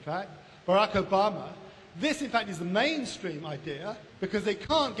Europe, in fact, Barack Obama. This, in fact, is the mainstream idea, because they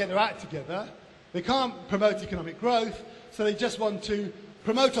can't get their act together, they can't promote economic growth, so they just want to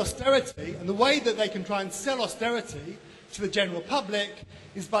promote austerity, and the way that they can try and sell austerity to the general public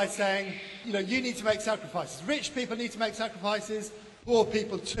is by saying, you know, you need to make sacrifices. Rich people need to make sacrifices, poor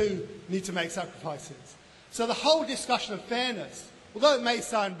people too need to make sacrifices. So the whole discussion of fairness, although it may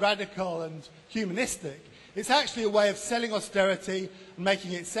sound radical and humanistic, it's actually a way of selling austerity and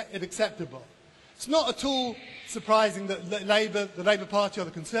making it acceptable. It's not at all surprising that the Labour Party or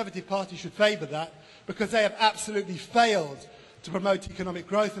the Conservative Party should favour that, because they have absolutely failed to promote economic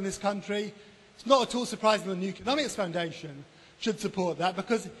growth in this country. It's not at all surprising that the New Economics Foundation should support that,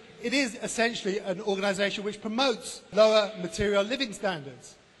 because it is essentially an organisation which promotes lower material living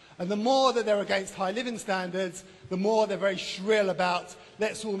standards. And the more that they're against high living standards, the more they're very shrill about,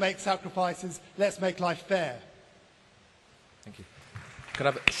 let's all make sacrifices, let's make life fair. Thank you. Could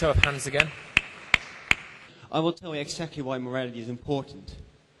I have a show of hands again? I will tell you exactly why morality is important.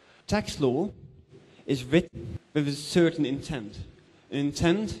 Tax law is written with a certain intent. An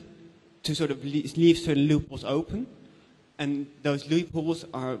intent to sort of leave certain loopholes open, and those loopholes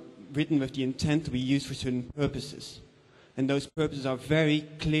are written with the intent to be used for certain purposes. And those purposes are very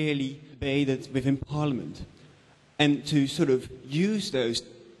clearly debated within Parliament. And to sort of use those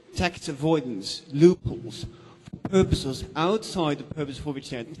tax avoidance loopholes for purposes outside the purpose for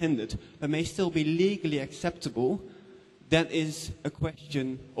which they are intended, but may still be legally acceptable, that is a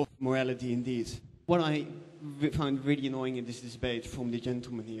question of morality indeed. What I found really annoying in this debate from the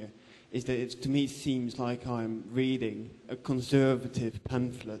gentleman here is that it, to me, seems like I'm reading a conservative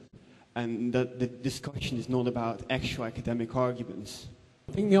pamphlet, and that the discussion is not about actual academic arguments.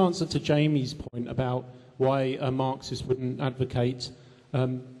 I think the answer to Jamie's point about why a Marxist wouldn't advocate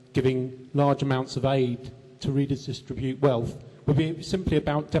giving large amounts of aid to redistribute wealth would be simply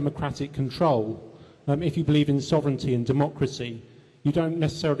about democratic control. If you believe in sovereignty and democracy, you don't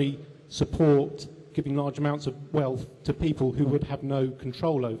necessarily support giving large amounts of wealth to people who would have no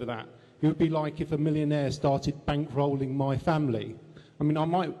control over that. It would be like if a millionaire started bankrolling my family. I mean, I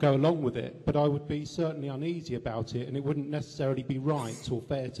might go along with it, but I would be certainly uneasy about it, and it wouldn't necessarily be right or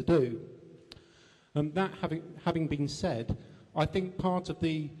fair to do. That having been said, I think part of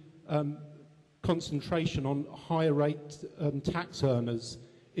the concentration on higher rate tax earners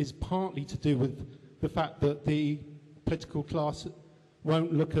is partly to do with the fact that the political class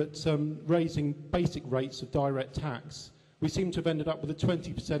won't look at raising basic rates of direct tax. We seem to have ended up with a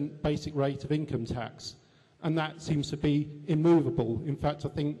 20% basic rate of income tax, and that seems to be immovable. In fact, I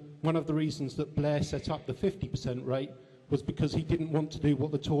think one of the reasons that Blair set up the 50% rate was because he didn't want to do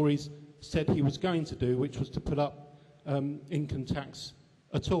what the Tories said he was going to do, which was to put up income tax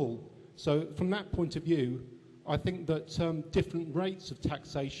at all. So from that point of view, I think that different rates of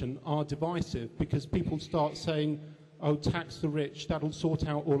taxation are divisive, because people start saying, oh, tax the rich, that'll sort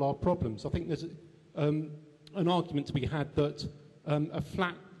out all our problems. I think there's an argument to be had that a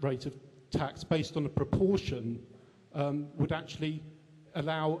flat rate of tax based on a proportion would actually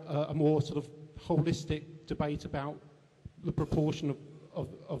allow a more sort of holistic debate about the proportion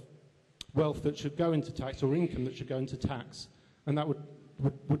of wealth that should go into tax, or income that should go into tax, and that would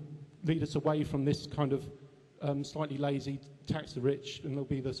lead us away from this kind of slightly lazy tax the rich, and there'll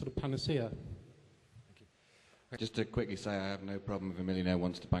be the sort of panacea. Just to quickly say, I have no problem if a millionaire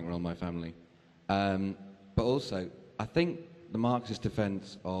wants to bankroll my family. But also, I think the Marxist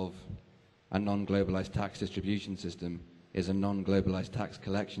defence of a non-globalised tax distribution system is a non-globalised tax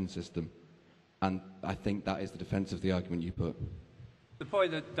collection system. And I think that is the defence of the argument you put. The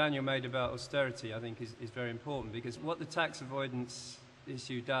point that Daniel made about austerity, I think, is very important, because what the tax avoidance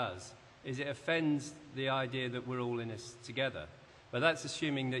issue does is it offends the idea that we're all in this together. But that's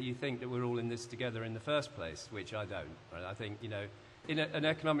assuming that you think that we're all in this together in the first place, which I don't. Right? I think, you know, an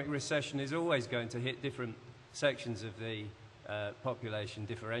economic recession is always going to hit different sections of the population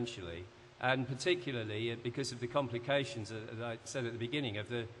differentially, and particularly because of the complications, as I said at the beginning, of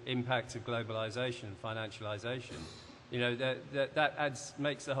the impact of globalization and financialization. You know, that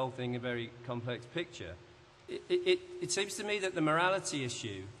makes the whole thing a very complex picture. It seems to me that the morality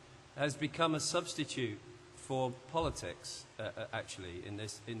issue has become a substitute for politics, actually, in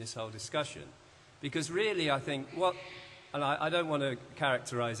this whole discussion. Because really, I think and I don't want to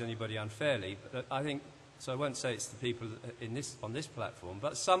characterize anybody unfairly, but I think, so I won't say it's the people on this platform,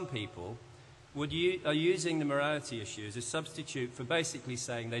 but some people are using the morality issue as a substitute for basically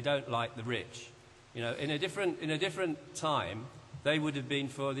saying they don't like the rich. You know, in a different time, they would have been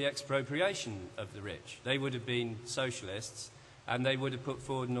for the expropriation of the rich. They would have been socialists, and they would have put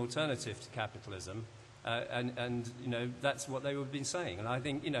forward an alternative to capitalism. And you know, that's what they would have been saying. And I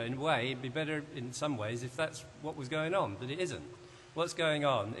think, you know, in a way, it'd be better in some ways if that's what was going on, but it isn't. What's going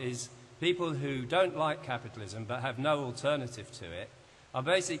on is people who don't like capitalism but have no alternative to it are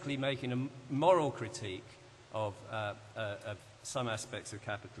basically making a moral critique of some aspects of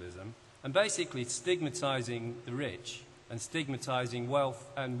capitalism and basically stigmatizing the rich and stigmatizing wealth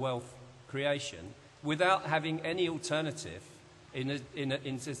and wealth creation without having any alternative in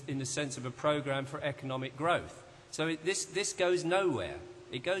the sense of a program for economic growth. So this goes nowhere.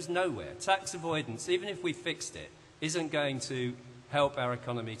 It goes nowhere. Tax avoidance, even if we fixed it, isn't going to help our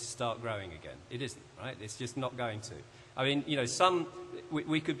economy to start growing again. It isn't, right? It's just not going to. I mean, you know,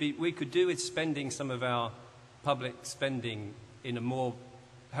 we could do with spending some of our public spending in a more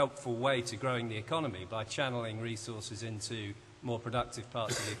helpful way to growing the economy by channeling resources into more productive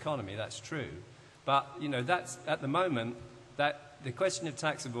parts of the economy. That's true. But, you know, that's, at the moment, the question of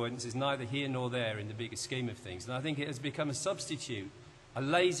tax avoidance is neither here nor there in the bigger scheme of things. And I think it has become a substitute, a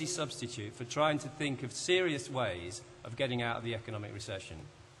lazy substitute, for trying to think of serious ways of getting out of the economic recession.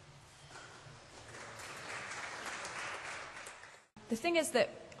 The thing is that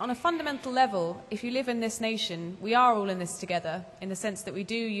on a fundamental level, if you live in this nation, we are all in this together, in the sense that we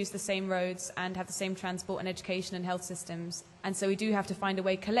do use the same roads and have the same transport and education and health systems, and so we do have to find a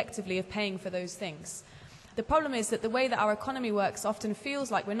way collectively of paying for those things. The problem is that the way that our economy works often feels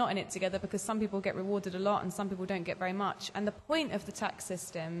like we're not in it together because some people get rewarded a lot and some people don't get very much. And the point of the tax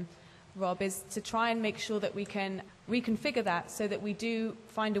system, Rob, is to try and make sure that we can reconfigure that so that we do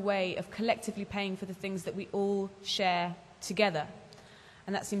find a way of collectively paying for the things that we all share together.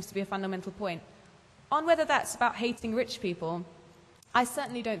 And that seems to be a fundamental point. On whether that's about hating rich people, I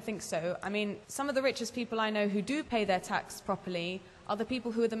certainly don't think so. I mean, some of the richest people I know who do pay their tax properly are the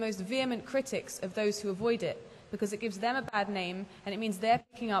people who are the most vehement critics of those who avoid it, because it gives them a bad name and it means they're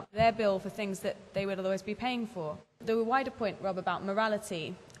picking up their bill for things that they would otherwise be paying for. The wider point, Rob, about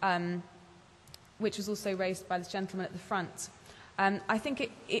morality, which was also raised by this gentleman at the front, I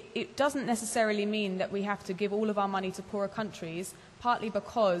think it doesn't necessarily mean that we have to give all of our money to poorer countries, partly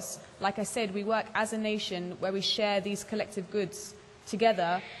because, like I said, we work as a nation where we share these collective goods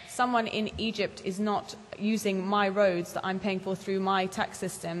together. Someone in Egypt is not using my roads that I'm paying for through my tax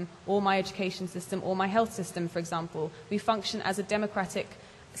system or my education system or my health system, for example. We function as a democratic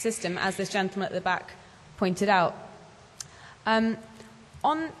system, as this gentleman at the back pointed out.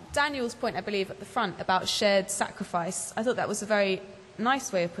 On Daniel's point, I believe, at the front about shared sacrifice, I thought that was a very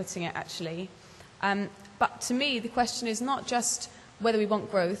nice way of putting it, actually. But to me, the question is not just whether we want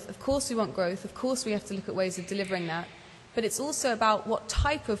growth. Of course we want growth. Of course we have to look at ways of delivering that. But it's also about what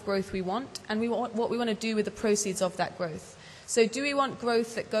type of growth we want and what we want to do with the proceeds of that growth. So do we want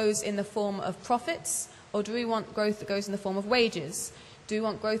growth that goes in the form of profits, or do we want growth that goes in the form of wages? Do we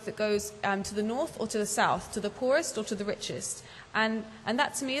want growth that goes to the north or to the south, to the poorest or to the richest? And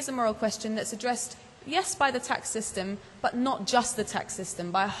that, to me, is a moral question that's addressed, yes, by the tax system, but not just the tax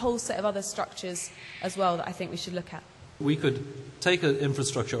system, by a whole set of other structures as well that I think we should look at. We could take an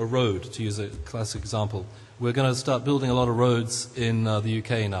infrastructure, a road, to use a classic example. We're going to start building a lot of roads in the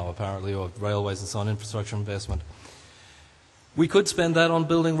UK now, apparently, or railways and so on, infrastructure investment. We could spend that on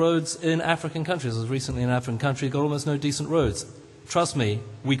building roads in African countries. I was recently in an African country, got almost no decent roads. Trust me,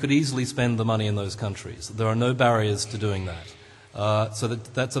 we could easily spend the money in those countries. There are no barriers to doing that. So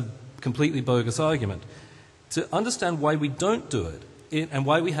that's a completely bogus argument. To understand why we don't do it, and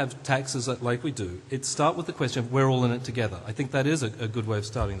why we have taxes like we do, it starts with the question of we're all in it together. I think that is a good way of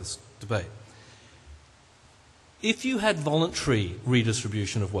starting this debate. If you had voluntary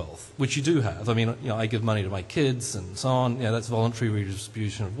redistribution of wealth, which you do have, I mean, you know, I give money to my kids and so on, yeah, that's voluntary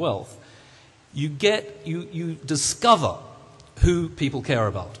redistribution of wealth. You discover who people care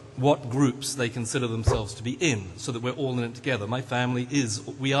about. what groups they consider themselves to be in, so that we're all in it together. My family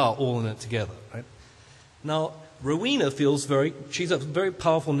we are all in it together, right? Now, Rowena she's a very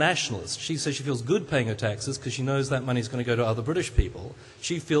powerful nationalist. She says she feels good paying her taxes because she knows that money is going to go to other British people.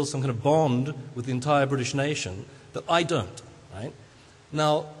 She feels some kind of bond with the entire British nation that I don't, right?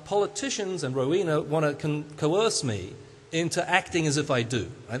 Now, politicians and Rowena want to coerce me into acting as if I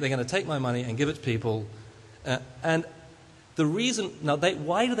do. Right? They're going to take my money and give it to people. And the reason, now,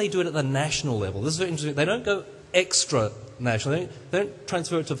 why do they do it at the national level? This is very interesting. They don't go extra national. They don't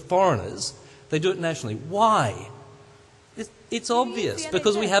transfer it to foreigners. They do it nationally. Why? It's obvious,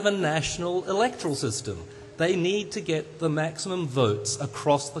 because we have a national electoral system. They need to get the maximum votes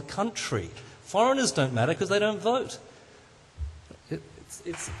across the country. Foreigners don't matter because they don't vote.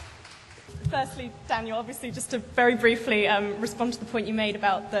 Firstly, Daniel, obviously, just to very briefly respond to the point you made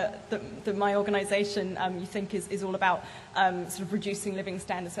about that my organisation you think is all about sort of reducing living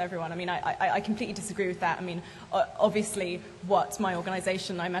standards for everyone. I mean, I completely disagree with that. I mean, obviously, what my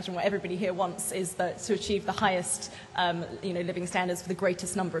organisation, I imagine what everybody here wants, is to achieve the highest living standards for the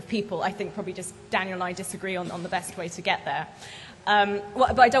greatest number of people. I think probably just Daniel and I disagree on the best way to get there.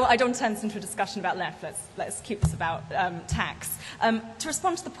 But I don't turn this into a discussion about left. Let's keep this about tax. To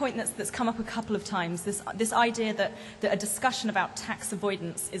respond to the point that's come up a couple of times, this idea that a discussion about tax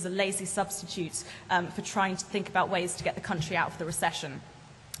avoidance is a lazy substitute for trying to think about ways to get the country out of the recession.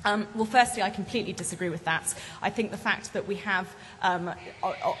 Well, firstly, I completely disagree with that. I think the fact that we have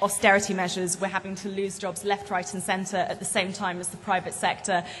austerity measures, we're having to lose jobs left, right and centre at the same time as the private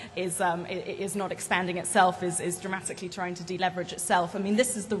sector is not expanding itself, is dramatically trying to deleverage itself. I mean,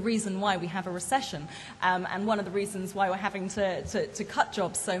 this is the reason why we have a recession, and one of the reasons why we're having to cut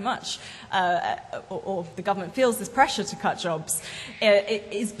jobs so much, or the government feels this pressure to cut jobs,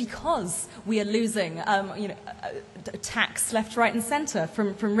 is because we are losing tax left, right and centre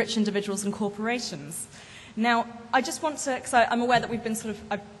from rich individuals and corporations. Now, I just want to, because I'm aware that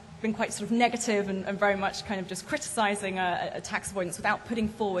I've been quite sort of negative and very much kind of just criticising a tax avoidance without putting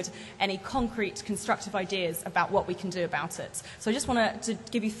forward any concrete, constructive ideas about what we can do about it. So I just want to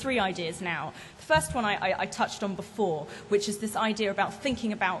give you 3 ideas now. The first one I touched on before, which is this idea about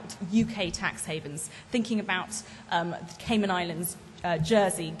thinking about UK tax havens, thinking about the Cayman Islands,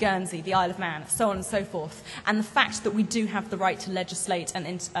 Jersey, Guernsey, the Isle of Man, so on and so forth, and the fact that we do have the right to legislate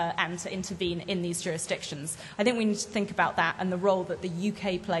and to intervene in these jurisdictions. I think we need to think about that and the role that the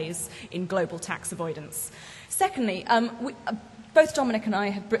UK plays in global tax avoidance. Secondly, both Dominic and I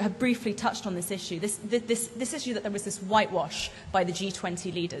have briefly touched on this issue, this issue that there was this whitewash by the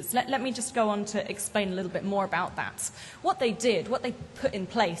G20 leaders. Let me just go on to explain a little bit more about that. What they put in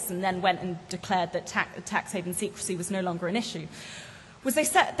place and then went and declared that tax haven secrecy was no longer an issue, was they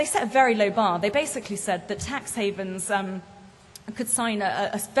set a very low bar. They basically said that tax havens could sign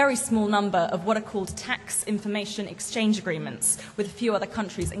a very small number of what are called tax information exchange agreements with a few other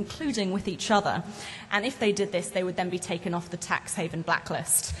countries, including with each other. And if they did this, they would then be taken off the tax haven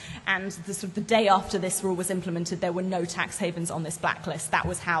blacklist. And the day after this rule was implemented, there were no tax havens on this blacklist. That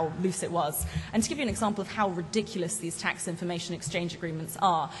was how loose it was. And to give you an example of how ridiculous these tax information exchange agreements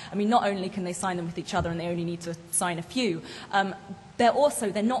are, I mean, not only can they sign them with each other and they only need to sign a few,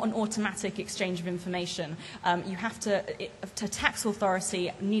 they're not an automatic exchange of information. You have to, a tax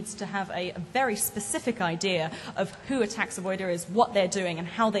authority needs to have a very specific idea of who a tax avoider is, what they're doing, and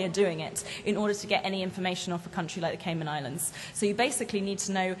how they are doing it in order to get any information off a country like the Cayman Islands. So you basically need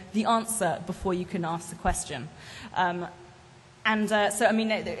to know the answer before you can ask the question. So, I mean,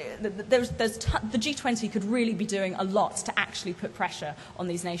 the G20 could really be doing a lot to actually put pressure on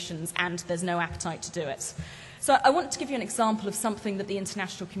these nations, and there's no appetite to do it. So I want to give you an example of something that the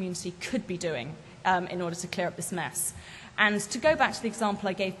international community could be doing in order to clear up this mess. And to go back to the example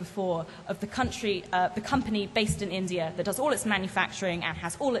I gave before of the company based in India that does all its manufacturing and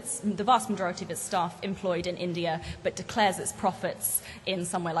has the vast majority of its staff employed in India, but declares its profits in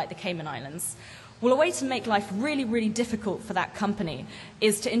somewhere like the Cayman Islands. Well, a way to make life really, really difficult for that company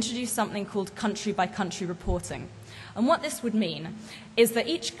is to introduce something called country-by-country reporting. And what this would mean is that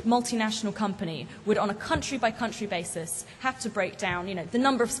each multinational company would, on a country-by-country basis, have to break down, the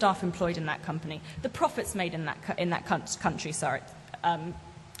number of staff employed in that company, the profits made in that country,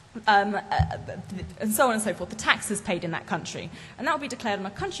 and so on and so forth, the taxes paid in that country. And that would be declared on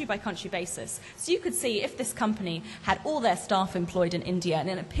a country-by-country basis. So you could see if this company had all their staff employed in India and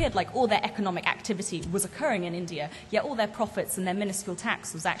it appeared like all their economic activity was occurring in India, yet all their profits and their minuscule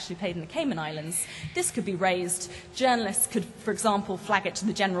tax was actually paid in the Cayman Islands, this could be raised. Journalists could, for example, flag it to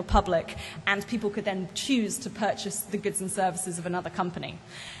the general public, and people could then choose to purchase the goods and services of another company.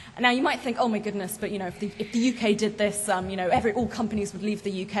 Now, you might think, oh my goodness, but if the UK did this, all companies would leave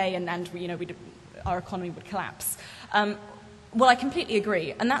the UK and our economy would collapse. Well, I completely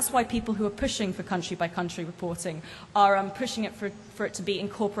agree, and that's why people who are pushing for country-by-country reporting are pushing it for it to be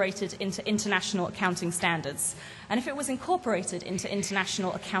incorporated into international accounting standards. And if it was incorporated into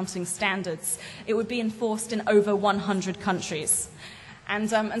international accounting standards, it would be enforced in over 100 countries. And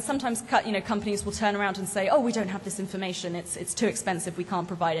sometimes companies will turn around and say, oh, we don't have this information, it's too expensive, we can't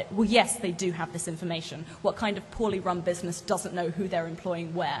provide it. Well, yes, they do have this information. What kind of poorly run business doesn't know who they're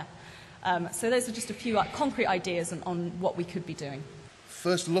employing where? So those are just a few concrete ideas on what we could be doing.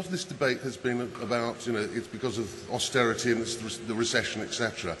 First, a lot of this debate has been about, it's because of austerity and it's the recession,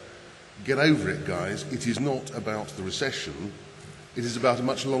 etc. Get over it, guys. It is not about the recession. It is about a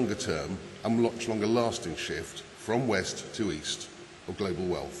much longer term and much longer lasting shift from west to east of global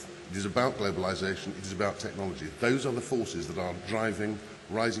wealth. It is about globalisation. It is about technology. Those are the forces that are driving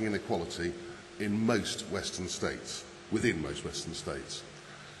rising inequality in most Western states, within most Western states.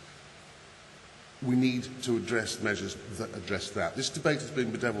 We need to address measures that address that. This debate has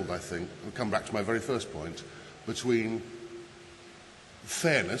been bedeviled, I think, and come back to my very first point, between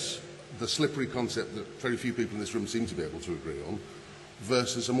fairness, the slippery concept that very few people in this room seem to be able to agree on,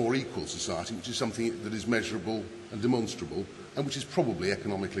 versus a more equal society, which is something that is measurable and demonstrable, and which is probably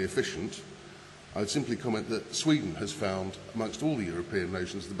economically efficient. I would simply comment that Sweden has found, amongst all the European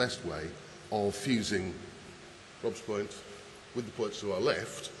nations, the best way of fusing Rob's point with the points to our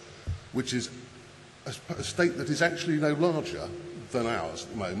left, which is a state that is actually no larger than ours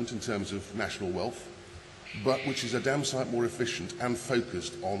at the moment in terms of national wealth, but which is a damn sight more efficient and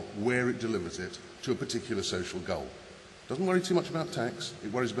focused on where it delivers it to a particular social goal. Doesn't worry too much about tax,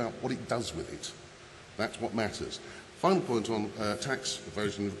 it worries about what it does with it. That's what matters. Final point on tax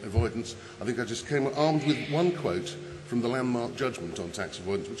evasion avoidance. I think I just came armed with one quote from the landmark judgment on tax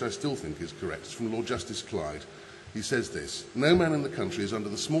avoidance, which I still think is correct. It's from Lord Justice Clyde. He says this: "No man in the country is under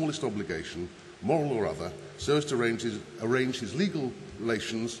the smallest obligation, moral or other, so as to arrange his legal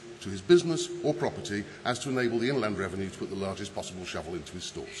relations to his business or property as to enable the Inland Revenue to put the largest possible shovel into his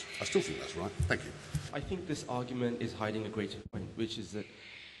stores." I still think that's right. Thank you. I think this argument is hiding a greater point, which is that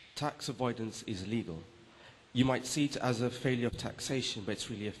tax avoidance is legal. You might see it as a failure of taxation, but it's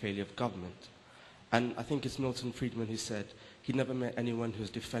really a failure of government. And I think it's Milton Friedman who said he never met anyone who was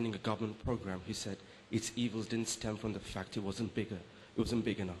defending a government program who said its evils didn't stem from the fact it wasn't big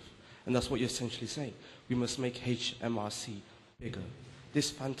enough. And that's what you're essentially saying. We must make HMRC bigger. This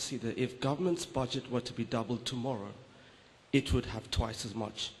fantasy that if government's budget were to be doubled tomorrow, it would have twice as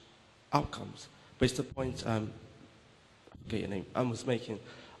much outcomes. But it's the point, I forget your name, I was making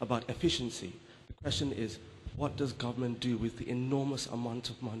about efficiency. The question is, what does government do with the enormous amount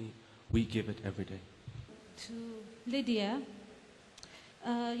of money we give it every day? To Lydia,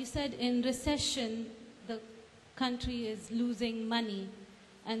 you said in recession, the country is losing money.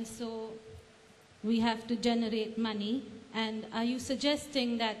 And so we have to generate money. And are you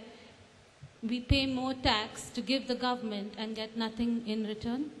suggesting that we pay more tax to give the government and get nothing in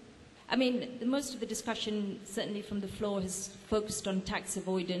return? I mean, most of the discussion, certainly from the floor, has focused on tax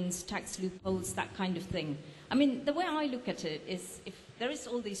avoidance, tax loopholes, that kind of thing. I mean, the way I look at it is, if there is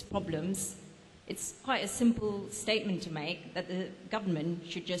all these problems, it's quite a simple statement to make that the government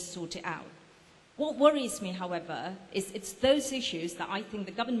should just sort it out. What worries me, however, is it's those issues that I think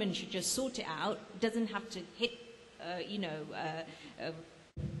the government should just sort it out. It doesn't have to hit,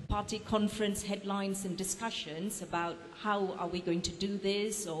 party conference headlines and discussions about how are we going to do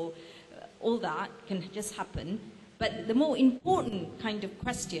this, or all that can just happen. But the more important kind of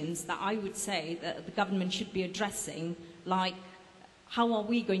questions that I would say that the government should be addressing, like how are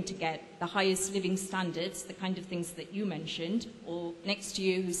we going to get the highest living standards, the kind of things that you mentioned, or next to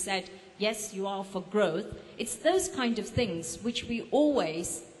you who said, yes, you are for growth. It's those kind of things which we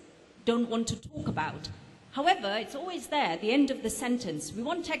always don't want to talk about. However, it's always there at the end of the sentence. We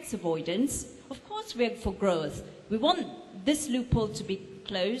want tax avoidance. Of course we're for growth. We want this loophole to be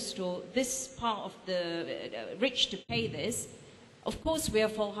closed, or this part of the rich to pay this. Of course we are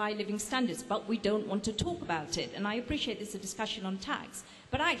for high living standards, but we don't want to talk about it. And I appreciate this is a discussion on tax.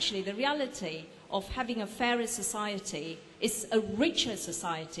 But actually the reality of having a fairer society is a richer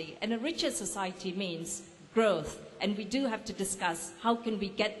society. And a richer society means growth. And we do have to discuss how can we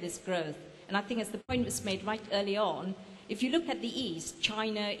get this growth. And I think as the point was made right early on, if you look at the East,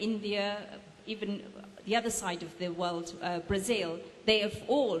 China, India, even the other side of the world, Brazil, they have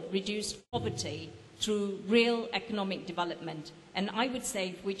all reduced poverty through real economic development. And I would say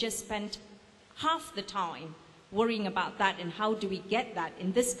if we just spent half the time worrying about that and how do we get that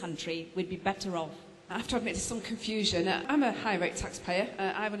in this country, we'd be better off. I have to admit there's some confusion. I'm a high rate taxpayer.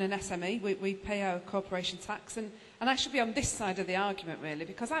 I run an SME. We pay our corporation tax. And I should be on this side of the argument, really,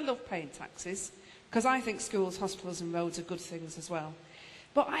 because I love paying taxes, because I think schools, hospitals and roads are good things as well.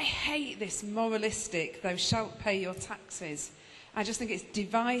 But I hate this moralistic, thou shalt pay your taxes. I just think it's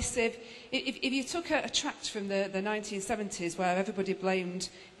divisive. If you took a tract from the 1970s where everybody blamed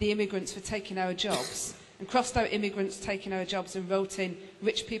the immigrants for taking our jobs and crossed out immigrants taking our jobs and wrote in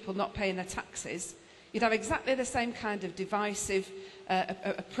rich people not paying their taxes, you'd have exactly the same kind of divisive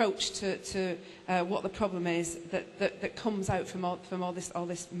approach to what the problem is that comes out from all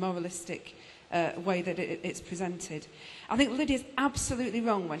this moralistic way that it's presented. I think Lydia's absolutely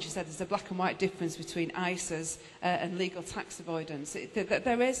wrong when she said there's a black and white difference between ISAs and legal tax avoidance.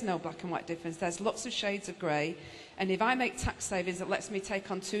 There is no black and white difference. There's lots of shades of grey. And if I make tax savings that lets me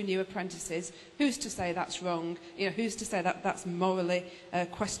take on 2 new apprentices, who's to say that's wrong? You know, who's to say that that's morally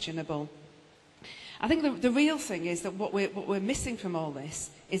questionable? I think the real thing is that what we're missing from all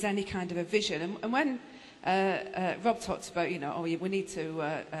this is any kind of a vision. And when Rob talked about, we need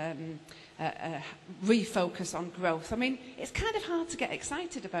to refocus on growth. I mean, it's kind of hard to get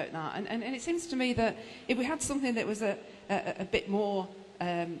excited about that. And it seems to me that if we had something that was a bit more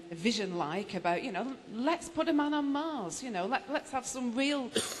vision-like about, let's put a man on Mars, let's have some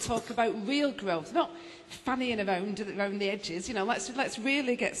real talk about real growth, not fannying around the edges, let's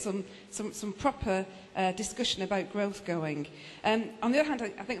really get some proper discussion about growth going. On the other hand,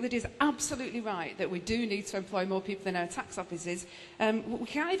 I think Lydia's absolutely right that we do need to employ more people in our tax offices. We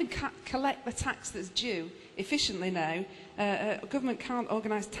can't even collect the tax that's due efficiently now. Government can't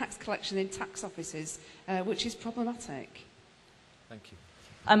organise tax collection in tax offices, which is problematic. Thank you.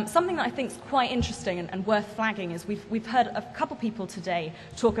 Something that I think is quite interesting and worth flagging is we've heard a couple people today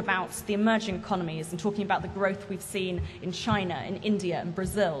talk about the emerging economies and talking about the growth we've seen in China, in India and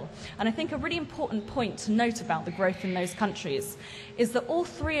Brazil. And I think a really important point to note about the growth in those countries is that all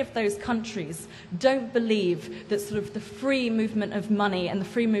 3 of those countries don't believe that sort of the free movement of money and the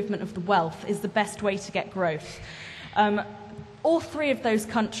free movement of the wealth is the best way to get growth. All 3 of those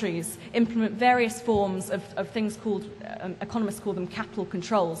countries implement various forms of things called, economists call them capital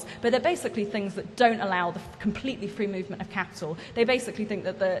controls, but they're basically things that don't allow the completely free movement of capital. They basically think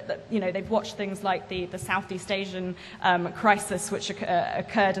that they've watched things like the Southeast Asian crisis, which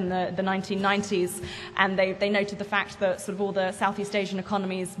occurred in the 1990s, and they noted the fact that sort of all the Southeast Asian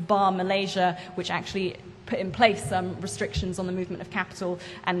economies, bar Malaysia, which actually put in place restrictions on the movement of capital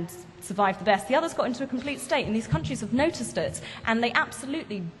and survived the best. The others got into a complete state, and these countries have noticed it, and they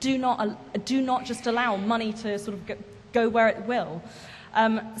absolutely do not just allow money to sort of go where it will.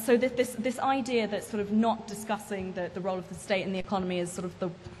 So this idea that sort of not discussing the role of the state in the economy is sort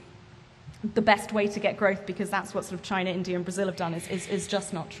of the best way to get growth because that's what sort of China, India and Brazil have done is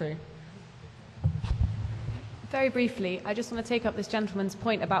just not true. Very briefly, I just want to take up this gentleman's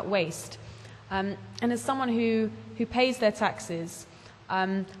point about waste. And as someone who pays their taxes,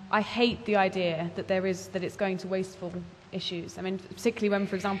 I hate the idea that it's going to wasteful issues. I mean, particularly when,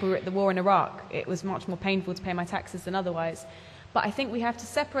 for example, we were at the war in Iraq, it was much more painful to pay my taxes than otherwise. But I think we have to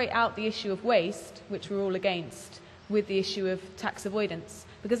separate out the issue of waste, which we're all against, with the issue of tax avoidance.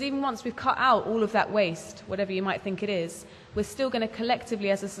 Because even once we've cut out all of that waste, whatever you might think it is, we're still going to collectively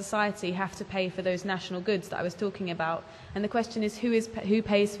as a society have to pay for those national goods that I was talking about. And the question is who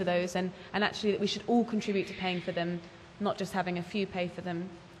pays for those, and actually that we should all contribute to paying for them, not just having a few pay for them.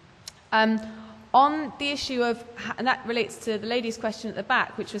 On the issue of, and that relates to the lady's question at the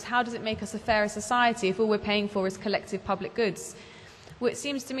back, which was how does it make us a fairer society if all we're paying for is collective public goods? Well, it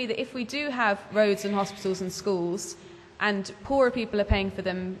seems to me that if we do have roads and hospitals and schools, and poorer people are paying for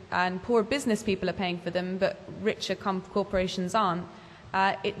them, and poorer business people are paying for them, but richer corporations aren't,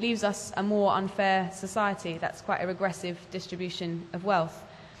 it leaves us a more unfair society. That's quite a regressive distribution of wealth.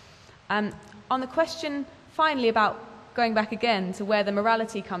 On the question, finally, about going back again to where the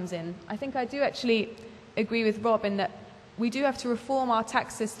morality comes in, I think I do actually agree with Rob in that we do have to reform our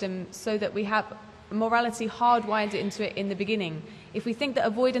tax system so that we have morality hardwired into it in the beginning. If we think that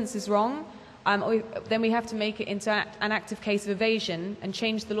avoidance is wrong, then we have to make it into an active case of evasion and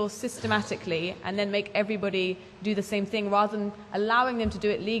change the law systematically and then make everybody do the same thing rather than allowing them to do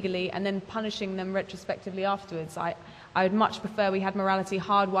it legally and then punishing them retrospectively afterwards. I would much prefer we had morality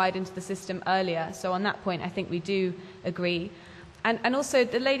hardwired into the system earlier. So on that point, I think we do agree. And also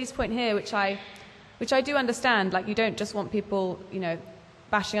the lady's point here, which I do understand, like you don't just want people,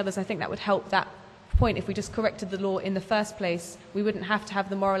 bashing others. I think that would help that point. If we just corrected the law in the first place, we wouldn't have to have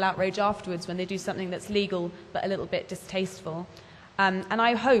the moral outrage afterwards when they do something that's legal but a little bit distasteful. And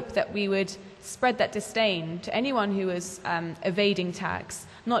I hope that we would spread that disdain to anyone who is evading tax,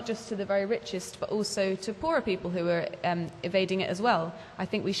 not just to the very richest, but also to poorer people who are evading it as well. I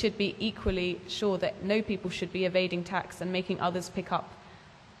think we should be equally sure that no people should be evading tax and making others pick up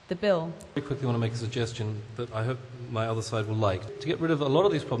the bill. I quickly want to make a suggestion that I hope my other side will like. To get rid of a lot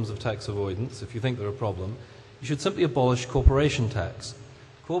of these problems of tax avoidance, if you think they're a problem, you should simply abolish corporation tax.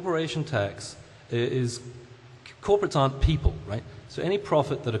 Corporation tax is... Corporates aren't people, right? So any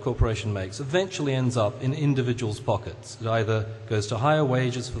profit that a corporation makes eventually ends up in individuals' pockets. It either goes to higher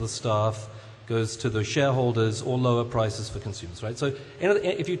wages for the staff, goes to the shareholders, or lower prices for consumers, right? So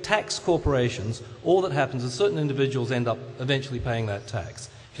if you tax corporations, all that happens is certain individuals end up eventually paying that tax.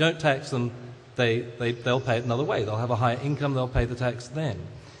 If you don't tax them, they'll pay it another way. They'll have a higher income, they'll pay the tax then.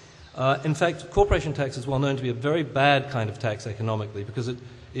 In fact, corporation tax is well known to be a very bad kind of tax economically because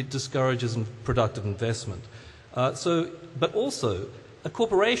it discourages productive investment. But also, a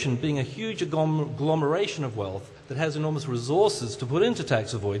corporation being a huge agglomeration of wealth that has enormous resources to put into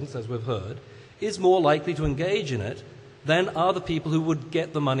tax avoidance, as we've heard, is more likely to engage in it than are the people who would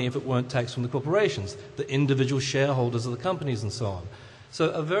get the money if it weren't taxed from the corporations, the individual shareholders of the companies and so on. So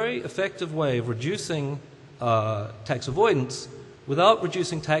a very effective way of reducing tax avoidance without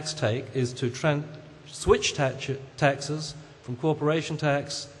reducing tax take is to switch taxes from corporation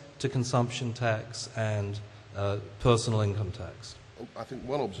tax to consumption tax and personal income tax. I think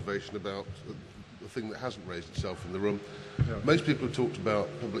one observation about the thing that hasn't raised itself in the room, most people have talked about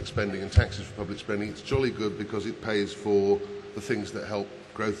public spending and taxes for public spending. It's jolly good because it pays for the things that help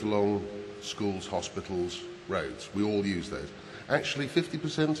growth along schools, hospitals, roads. We all use those. Actually,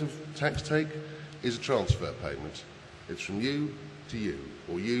 50% of tax take is a transfer payment. It's from you to you,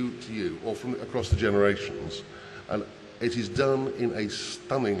 or you to you, or from across the generations. And it is done in a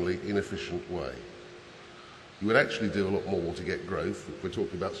stunningly inefficient way. You would actually do a lot more to get growth. We're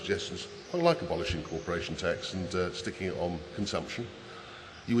talking about suggestions like abolishing corporation tax and sticking it on consumption.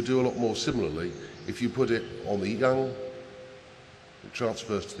 You would do a lot more similarly if you put it on the young, it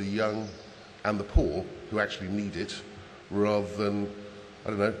transfers to the young and the poor who actually need it, rather than, I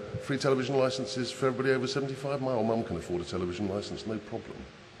don't know, free television licences for everybody over 75. My old mum can afford a television licence, no problem.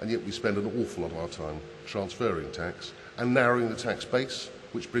 And yet we spend an awful lot of our time transferring tax and narrowing the tax base,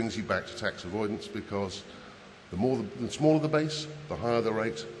 which brings you back to tax avoidance, because the smaller the base, the higher the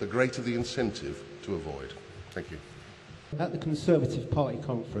rate, the greater the incentive to avoid. Thank you. At the Conservative Party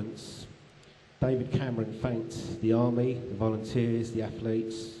conference, David Cameron thanked the army, the volunteers, the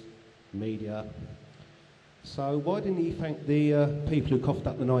athletes, the media. So why didn't he thank the people who coughed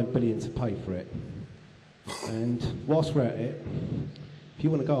up the $9 billion to pay for it? And whilst we're at it, if you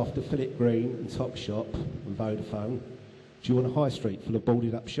want to go after Philip Green and Topshop and Vodafone, do you want a high street full of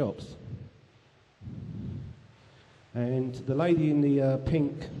boarded up shops? And the lady in the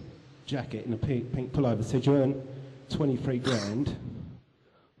pink jacket and the pink pullover said you earn 23 grand.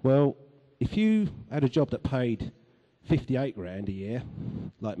 Well, if you had a job that paid 58 grand a year,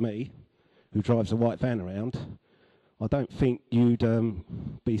 like me, who drives a white van around, I don't think you'd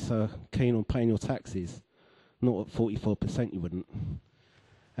be so keen on paying your taxes. Not at 44%, you wouldn't.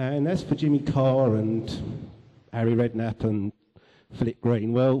 And as for Jimmy Carr and Harry Redknapp and Philip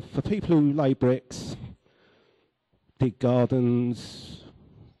Green, well, for people who lay bricks, dig gardens,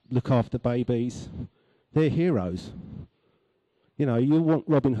 look after babies, they're heroes. You know, you want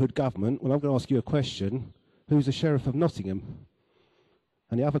Robin Hood government, well, I'm going to ask you a question. Who's the Sheriff of Nottingham?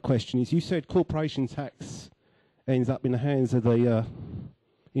 And the other question is, you said corporation tax ends up in the hands of the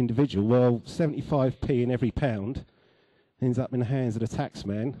individual. Well, 75p in every pound ends up in the hands of the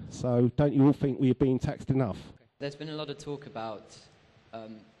taxman. So don't you all think we are being taxed enough? There's been a lot of talk about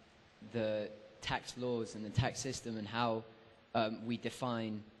the tax laws and the tax system and how we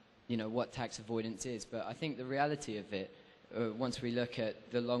define, you know, what tax avoidance is. But I think the reality of it, once we look at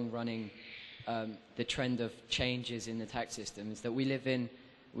the long-running, the trend of changes in the tax system, is that we live in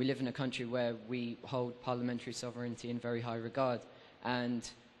a country where we hold parliamentary sovereignty in very high regard, and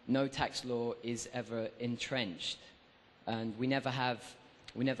no tax law is ever entrenched, and we never have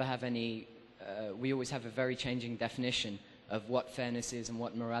any. We always have a very changing definition of what fairness is and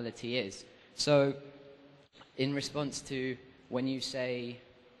what morality is. So, in response to when you say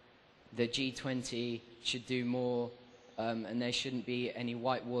the G20 should do more, and there shouldn't be any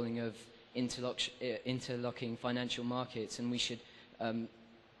whitewalling of interlocking financial markets, and we should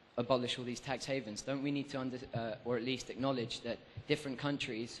abolish all these tax havens, don't we need to or at least acknowledge that different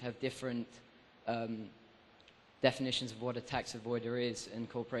countries have different definitions of what a tax avoider is, and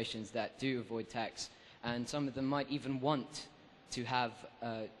corporations that do avoid tax, and some of them might even want to have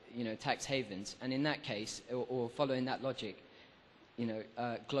you know, tax havens, and in that case, or following that logic,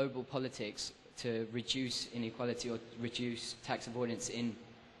 global politics to reduce inequality or reduce tax avoidance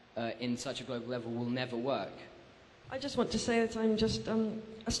in such a global level will never work. I just want to say that I'm just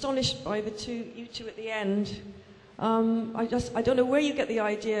astonished by you two at the end. I don't know where you get the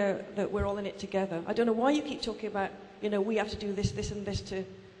idea that we're all in it together. I don't know why you keep talking about, we have to do this, this and this to...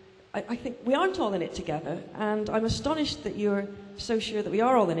 I think we aren't all in it together, and I'm astonished that you're so sure that we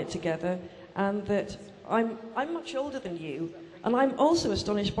are all in it together, and that I'm much older than you, and I'm also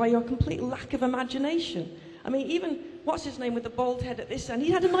astonished by your complete lack of imagination. I mean, even, what's his name with the bald head at this end,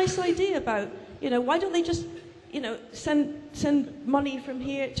 he had a nice idea about, why don't they just, send money from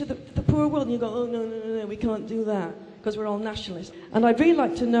here to the poor world, and you go, oh, no, we can't do that, because we're all nationalists. And I'd really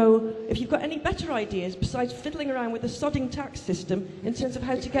like to know if you've got any better ideas besides fiddling around with the sodding tax system in terms of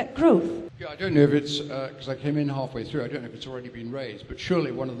how to get growth. Yeah, I don't know if it's, because I came in halfway through, I don't know if it's already been raised, but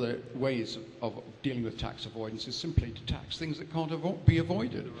surely one of the ways of dealing with tax avoidance is simply to tax things that can't be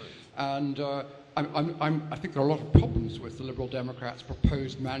avoided. And I think there are a lot of problems with the Liberal Democrats'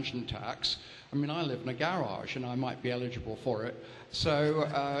 proposed mansion tax. I mean, I live in a garage and I might be eligible for it. So,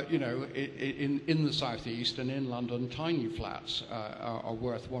 in the southeast and in London, tiny flats are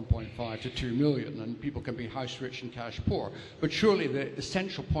worth 1.5 to 2 million, and people can be house rich and cash poor. But surely the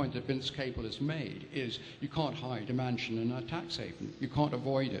essential point that Vince Cable has made is you can't hide a mansion in a tax haven. You can't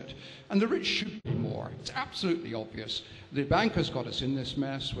avoid it. And the rich should pay more. It's absolutely obvious. The bankers got us in this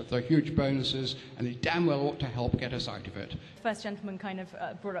mess with their huge bonuses, and they damn well ought to help get us out of it. First gentleman kind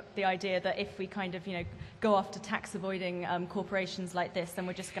of brought up the idea that if we kind of, go after tax avoiding corporations like this, then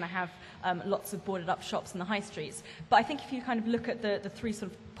we're just going to have lots of boarded up shops in the high streets. But I think if you kind of look at the three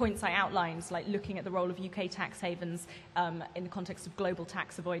sort of points I outlined, like looking at the role of UK tax havens in the context of global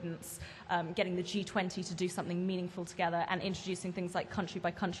tax avoidance, getting the G20 to do something meaningful together, and introducing things like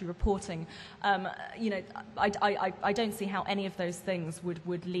country-by-country reporting, I don't see how any of those things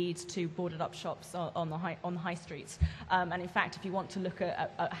would lead to boarded up shops on the high streets. And in fact, if you want to look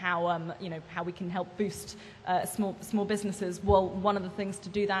at how how we can help boost small businesses, well, one of the things to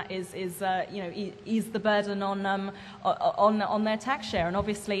do that is ease the burden on their tax share. And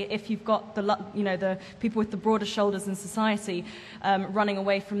obviously, if you've got the people with the broader shoulders in society running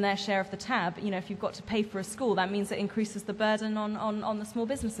away from their share of the tab, if you've got to pay for a school, that means it increases the burden on the small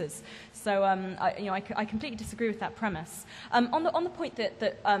businesses. So I completely disagree with that premise. On the point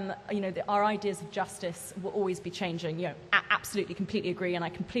that our ideas of justice will always be changing, absolutely, completely agree, and I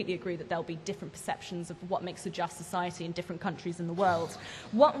completely agree that there'll be different perceptions of what makes a just society in different countries in the world.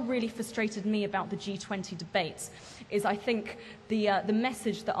 What really frustrated me about the G20 debate is, I think, the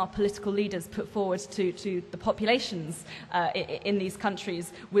message that our political leaders put forward to the populations in these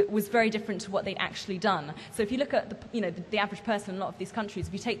countries was very different to what they'd actually done. So if you look at the average person in a lot of these countries,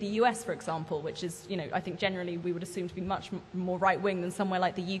 if you take the US, for example, which is, I think generally we would assume to be much more right-wing than somewhere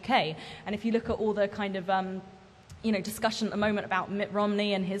like the UK, and if you look at all the kind of discussion at the moment about Mitt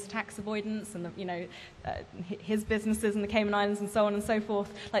Romney and his tax avoidance and his businesses in the Cayman Islands and so on and so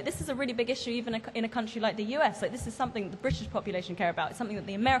forth. Like, this is a really big issue even in a country like the US. Like, this is something the British population care about. It's something that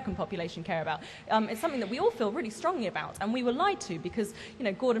the American population care about. It's something that we all feel really strongly about, and we were lied to because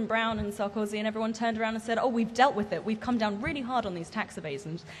Gordon Brown and Sarkozy and everyone turned around and said, oh, we've dealt with it. We've come down really hard on these tax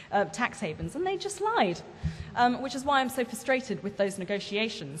havens, and they just lied, which is why I'm so frustrated with those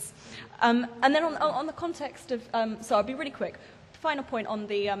negotiations. And then on the context of, so I'll be really quick. Final point on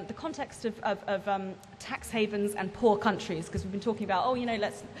the context of tax havens and poor countries, because we've been talking about,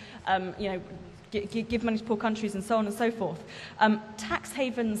 let's give money to poor countries and so on and so forth. Tax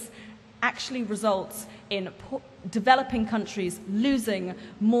havens actually results in developing countries losing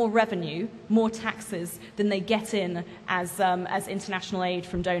more revenue, more taxes than they get in as international aid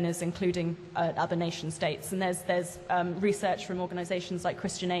from donors, including other nation states. And there's research from organisations like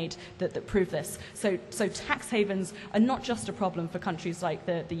Christian Aid that prove this. So tax havens are not just a problem for countries like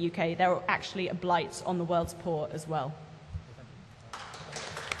the UK, they're actually a blight on the world's poor as well.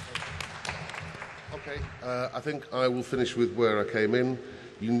 Okay, I think I will finish with where I came in.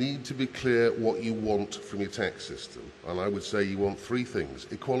 You need to be clear what you want from your tax system. And I would say you want three things.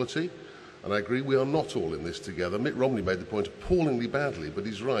 Equality, and I agree we are not all in this together. Mitt Romney made the point appallingly badly, but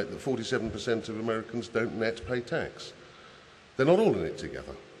he's right that 47% of Americans don't net pay tax. They're not all in it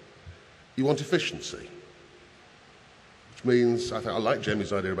together. You want efficiency, which means, I like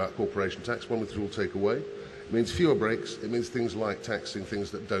Jamie's idea about corporation tax, one we could all take away. It means fewer breaks, it means things like taxing things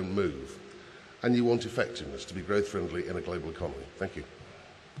that don't move. And you want effectiveness to be growth friendly in a global economy. Thank you.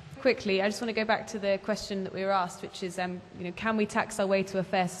 Quickly, I just want to go back to the question that we were asked, which is, can we tax our way to a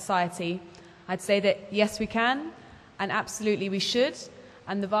fair society? I'd say that yes, we can, and absolutely we should.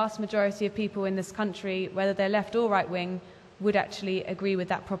 And the vast majority of people in this country, whether they're left or right-wing, would actually agree with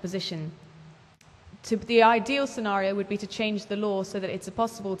that proposition. The ideal scenario would be to change the law so that it's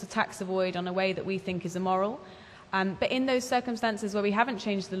possible to tax avoid on a way that we think is immoral. But in those circumstances where we haven't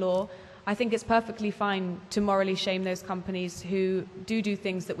changed the law, I think it's perfectly fine to morally shame those companies who do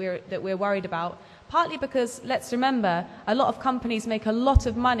things that we're worried about. Partly because, let's remember, a lot of companies make a lot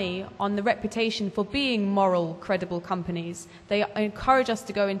of money on the reputation for being moral, credible companies. They encourage us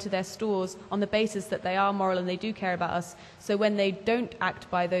to go into their stores on the basis that they are moral and they do care about us. So when they don't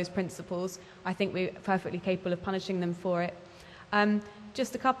act by those principles, I think we're perfectly capable of punishing them for it.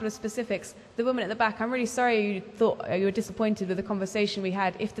 Just a couple of specifics. The woman at the back, I'm really sorry you thought you were disappointed with the conversation we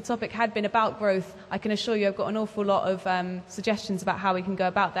had. If the topic had been about growth, I can assure you I've got an awful lot of suggestions about how we can go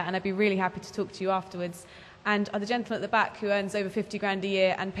about that, and I'd be really happy to talk to you afterwards. And the gentleman at the back who earns over 50 grand a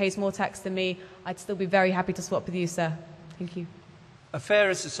year and pays more tax than me, I'd still be very happy to swap with you, sir. Thank you. A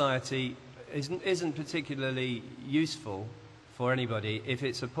fairer society isn't particularly useful for anybody if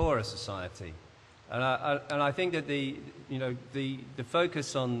it's a poorer society. And I think that the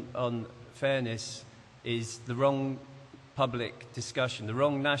focus on fairness is the wrong public discussion, the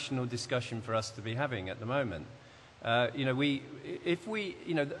wrong national discussion for us to be having at the moment. I'm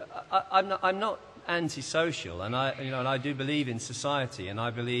not antisocial, and I do believe in society, and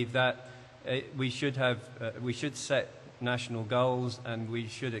I believe that we should set national goals, and we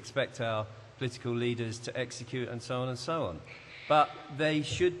should expect our political leaders to execute, and so on and so on. But they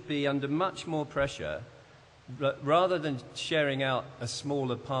should be under much more pressure. Rather than sharing out a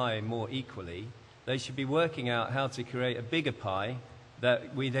smaller pie more equally, they should be working out how to create a bigger pie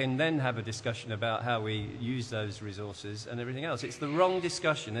that we then have a discussion about how we use those resources and everything else. It's the wrong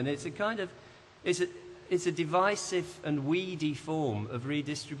discussion, and it's a divisive and weedy form of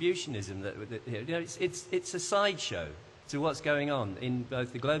redistributionism. It's a sideshow to what's going on in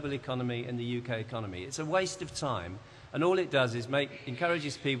both the global economy and the UK economy. It's a waste of time. And all it does is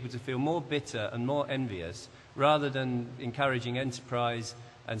encourages people to feel more bitter and more envious rather than encouraging enterprise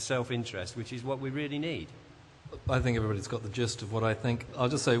and self-interest, which is what we really need. I think everybody's got the gist of what I think. I'll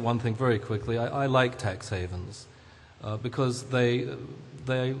just say one thing very quickly. I like tax havens because they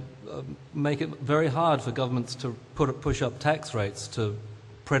make it very hard for governments to push up tax rates to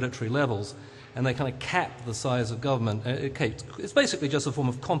predatory levels, and they kind of cap the size of government. It's basically just a form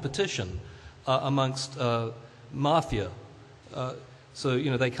of competition amongst mafia, so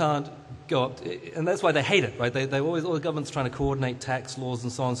they can't go up, and that's why they hate it, right? They always, all the government's trying to coordinate tax laws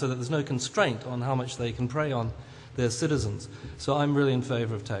and so on, so that there's no constraint on how much they can prey on their citizens. So I'm really in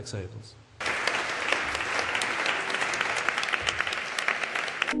favour of tax havens.